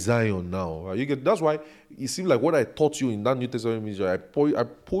 you are in Zion now. Are you get? That's why it seems like what I taught you in that New Testament ministry, I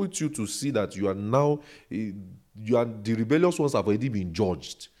point you to see that you are now, the rebellious ones have already been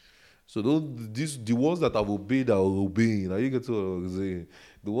judged. So the ones that have obeyed are obeying. Are you getting what I'm saying?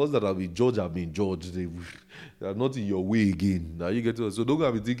 The ones that have been judged. They are not in your way again. Are you getting what? So don't go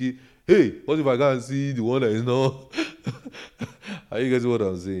and be thinking, hey, what if I can't see the one that is not? Are you getting what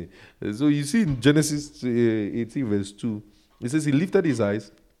I'm saying? So you see in Genesis 18 verse 2, it says he lifted his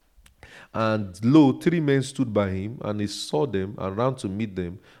eyes, and lo, 3 men stood by him, and he saw them and ran to meet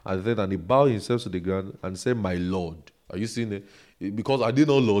them, and he bowed himself to the ground and said, "My Lord." Are you seeing it? Because I didn't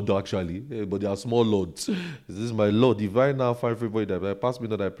know Lord actually, but they are small lords. This is my Lord. If I now find favor in thy sight, pass me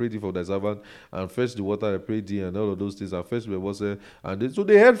not, I pray thee for thy servant, and fetch the water, I pray thee, and all of those things, and fetch the water, so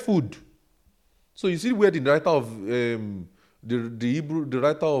they had food. So you see where the writer of the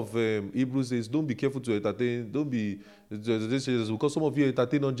writer of Hebrews says, don't be careful to entertain, don't be, because some of you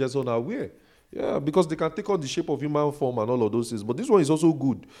entertain unjust unaware. Yeah, because they can take on the shape of human form and all of those things. But this one is also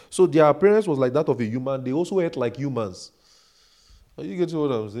good. So their appearance was like that of a human. They also ate like humans. Are you getting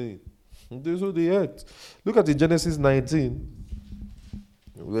what I'm saying? So they ate. Look at the Genesis 19,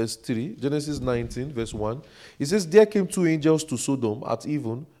 verse 3. Genesis 19, verse 1. It says, there came 2 angels to Sodom at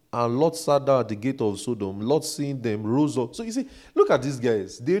even, and Lot sat down at the gate of Sodom. Lot, seeing them, rose up. So you see, look at these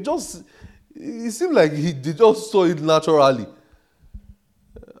guys. They just, it seemed like they just saw it naturally.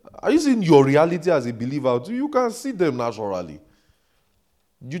 Are you seeing your reality as a believer? You can see them naturally.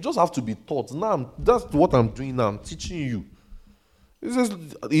 You just have to be taught. Now, that's what I'm doing now. I'm teaching you. It says,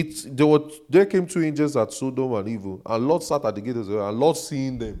 there came 2 angels at Sodom and evil, and Lot sat at the gate of Sodom, and Lot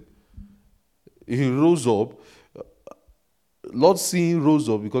seeing them, he rose up. Lot seeing rose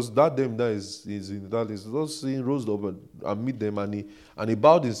up, because that them that is in that is Lot seeing rose up and meet them, and he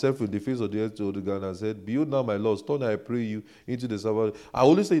bowed himself in the face of the earth to the ground and said, "Behold now, my Lord, turn, I pray you, into the Sabbath." I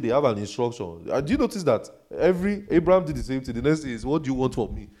always say they have an instruction. Do you notice that Abraham did the same thing? The next thing is, what do you want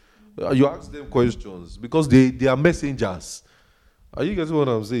from me? You ask them questions because they are messengers. Are you getting what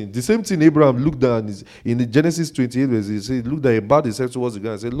I'm saying? The same thing Abraham looked down in the Genesis 28, verse he said, "Look down, he bowed himself towards the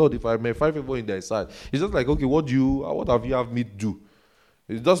ground and said, Lord, if I may find favor in thy sight." It's just like, okay, what have you have me do?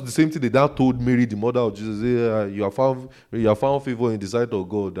 It's just the same thing they now told Mary, the mother of Jesus. You have found favor in the sight of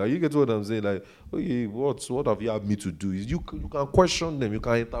God. Are you getting what I'm saying? Like, okay, what have you have me to do? You can question them, you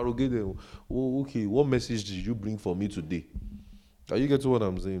can interrogate them. Oh, okay, what message did you bring for me today? Are you getting what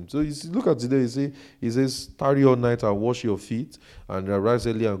I'm saying? So you see, look at today. He says, tarry all night and wash your feet, and rise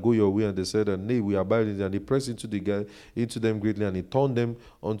early and go your way. And they said, and nay, we abide in thee. And he pressed into them greatly, and he turned them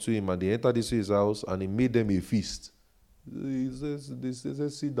unto him, and they entered into his house, and he made them a feast. He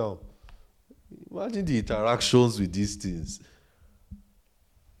says, sit down. Imagine the interactions with these things.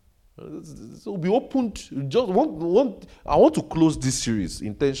 So be open to, I want to close this series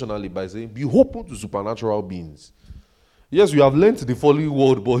intentionally by saying, be open to supernatural beings. Yes, you have learned the following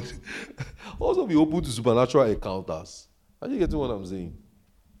word, but also be open to supernatural encounters. Are you getting what I'm saying?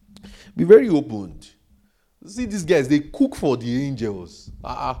 Be very open. See, these guys, they cook for the angels.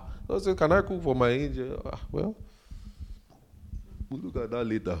 I say, can I cook for my angel? Well, we'll look at that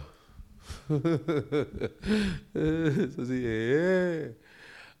later. So say, hey.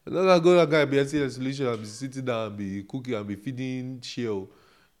 I'm not going to go and be seeing a solution and be sitting down and be cooking and be feeding shell.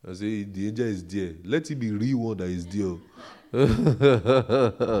 I say, the angel is there. Let it be real one that is there.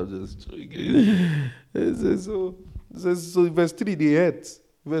 I'm just joking. So verse 3, they ate.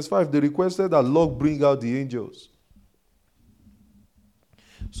 Verse 5, they requested that Lord bring out the angels.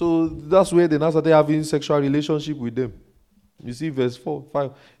 So that's where they now started having sexual relationship with them. You see, verse 4,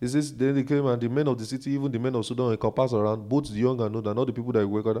 5, it says, then they came, and the men of the city, even the men of Sodom, encompassed around, both the young and old, and all the people that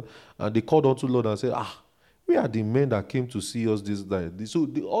were gathered, and they called unto Lord and said, where are the men that came to see us this night? So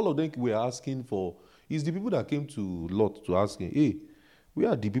all of them were asking for, it's the people that came to Lot to ask him, hey, We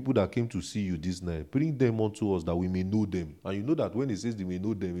are the people that came to see you this night. Bring them unto us that we may know them. And you know that when it says they may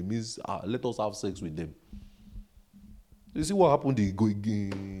know them, it means let us have sex with them. You see what happened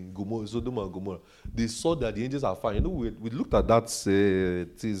in Gomorrah, Sodom and Gomorrah. They saw that the angels are fine. You know, we looked at that thing.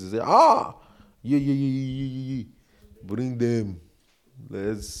 We said, yeah. Bring them.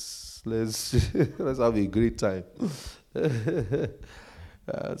 Let's let's have a great time.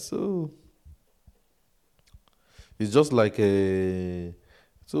 So it's just like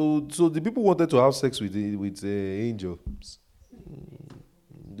so the people wanted to have sex with angels.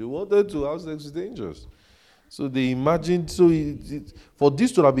 They wanted to have sex with angels. So they imagined. So for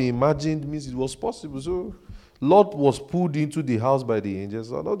this to have been imagined means it was possible. So Lot was pulled into the house by the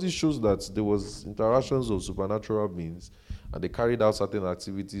angels, and all this shows that there was interactions of supernatural beings, and they carried out certain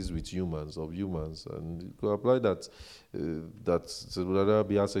activities with humans, and you could apply that to whether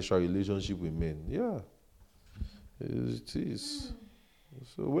be a sexual relationship with men. Yeah, it is.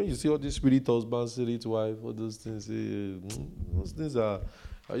 So when you see all these spirit husband, spirit wife, all those things, those things are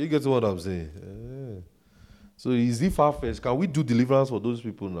you get what I'm saying? So is it far-fetched? Can we do deliverance for those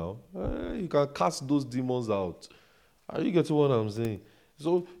people now? You can cast those demons out. Are you getting what I'm saying?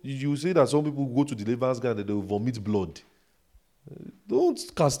 So you say that some people go to deliverance guy and they will vomit blood. Don't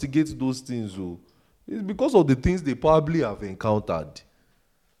castigate those things. Oh. It's because of the things they probably have encountered.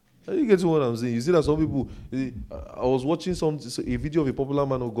 Are you getting what I'm saying? You see that some people. I was watching a video of a popular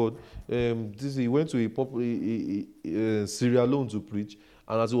man of God. He went to a Sierra Leone to preach,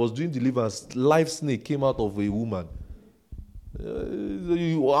 and as he was doing deliverance, live snake came out of a woman.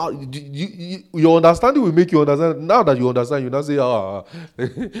 Your understanding will make you understand. Now that you understand, you now say,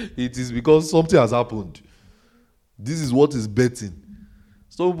 it is because something has happened. This is what is betting.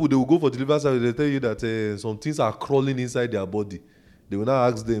 Some people, they will go for deliverance and they tell you that some things are crawling inside their body. They will now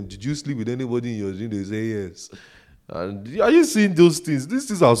ask them, did you sleep with anybody in your dream? They say yes. And are you seeing those things? These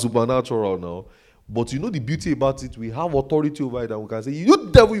things are supernatural now. But you know the beauty about it, we have authority over it, and we can say, you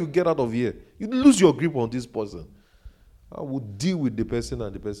devil, you get out of here. You lose your grip on this person. I will deal with the person,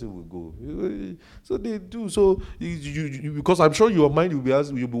 and the person will go. So they do. So you because I'm sure your mind will be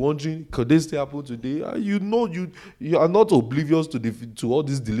asking, you'll be wondering, could this still happen today? You are not oblivious to all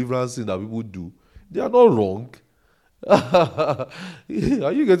these deliverances that people do. They are not wrong.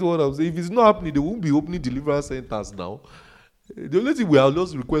 Are you getting what I'm saying? If it's not happening, they won't be opening deliverance centers now. The only thing we are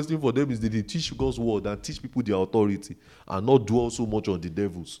just requesting for them is that they teach God's word and teach people their authority and not dwell so much on the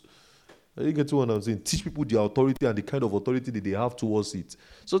devils. Are you getting what I'm saying? Teach people their authority and the kind of authority that they have towards it.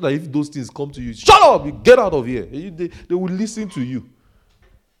 So that if those things come to you, shut up, you get out of here. They will listen to you.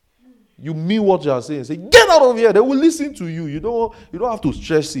 You mean what you are saying. Say, get out of here. They will listen to you. You don't have to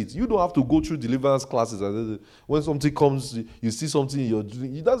stress it. You don't have to go through deliverance classes. And when something comes, you see something you're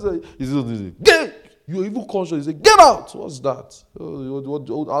doing. You're even conscious. You say, get out. What's that?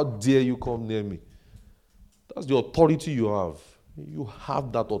 How dare you come near me? That's the authority you have. You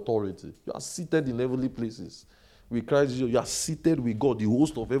have that authority. You are seated in heavenly places. With Christ Jesus, you are seated with God. The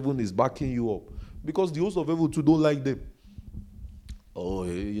host of heaven is backing you up. Because the host of heaven too don't like them. Oh,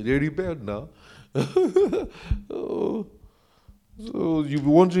 they rebelled now. So you'll be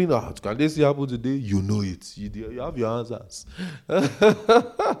wondering, can this happen today? You know it. You have your answers. I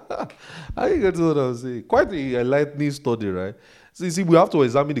get what I'm saying. Quite a enlightening study, right? So you see, we have to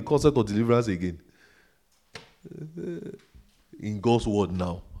examine the concept of deliverance again. In God's word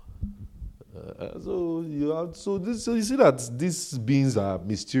now. So you see that these beings are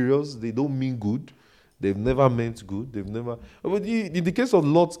mysterious. They don't mean good. They've never meant good. But in the case of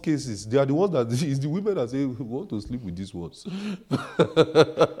Lot's cases, they are the ones that it's the women that say, we want to sleep with these ones.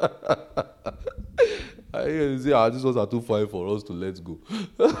 I say, these ones are too fine for us to let go.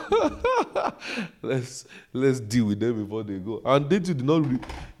 Let's deal with them before they go. And they too did not.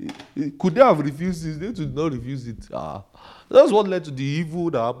 Could they have refused it? They too did not refuse it. That's what led to the evil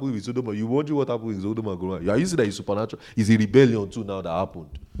that happened with Sodom. You wonder what happened with Sodom and Gomorrah. You see that it's supernatural. It's a rebellion too now that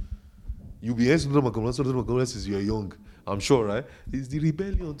happened. You'll be hearing Sodom and Gomorrah since you're young. I'm sure, right? It's the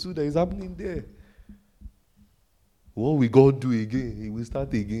rebellion too that is happening there. What will God do again? He will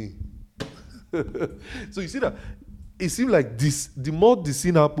start again. So you see that it seems like this. The more the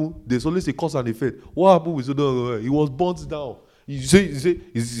sin happened, there's always a cause and effect. What happened with Sodom and Gomorrah? It was burnt down. You say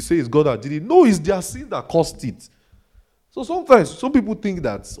it's God that did it. No, it's their sin that caused it. So sometimes some people think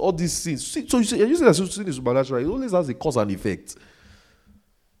that all these sins. So you say that sin is supernatural. It always has a cause and effect.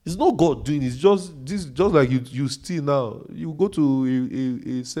 It's not God doing it. It's just like you steal now. You go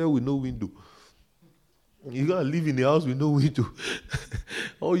to a cell with no window. You gotta live in a house with no window.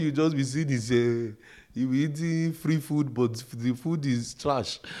 All you just be seeing is you be eating free food, but the food is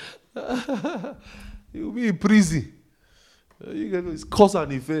trash. You'll be in prison. You get it's cause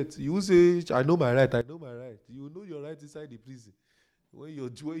and effect. You will say, I know my right, I know my right. You know your right inside the prison when you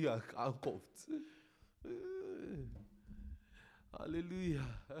are handcuffed. Hallelujah.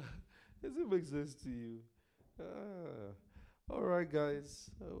 Does it make sense to you? All right, guys.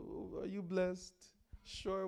 Are you blessed? Sure.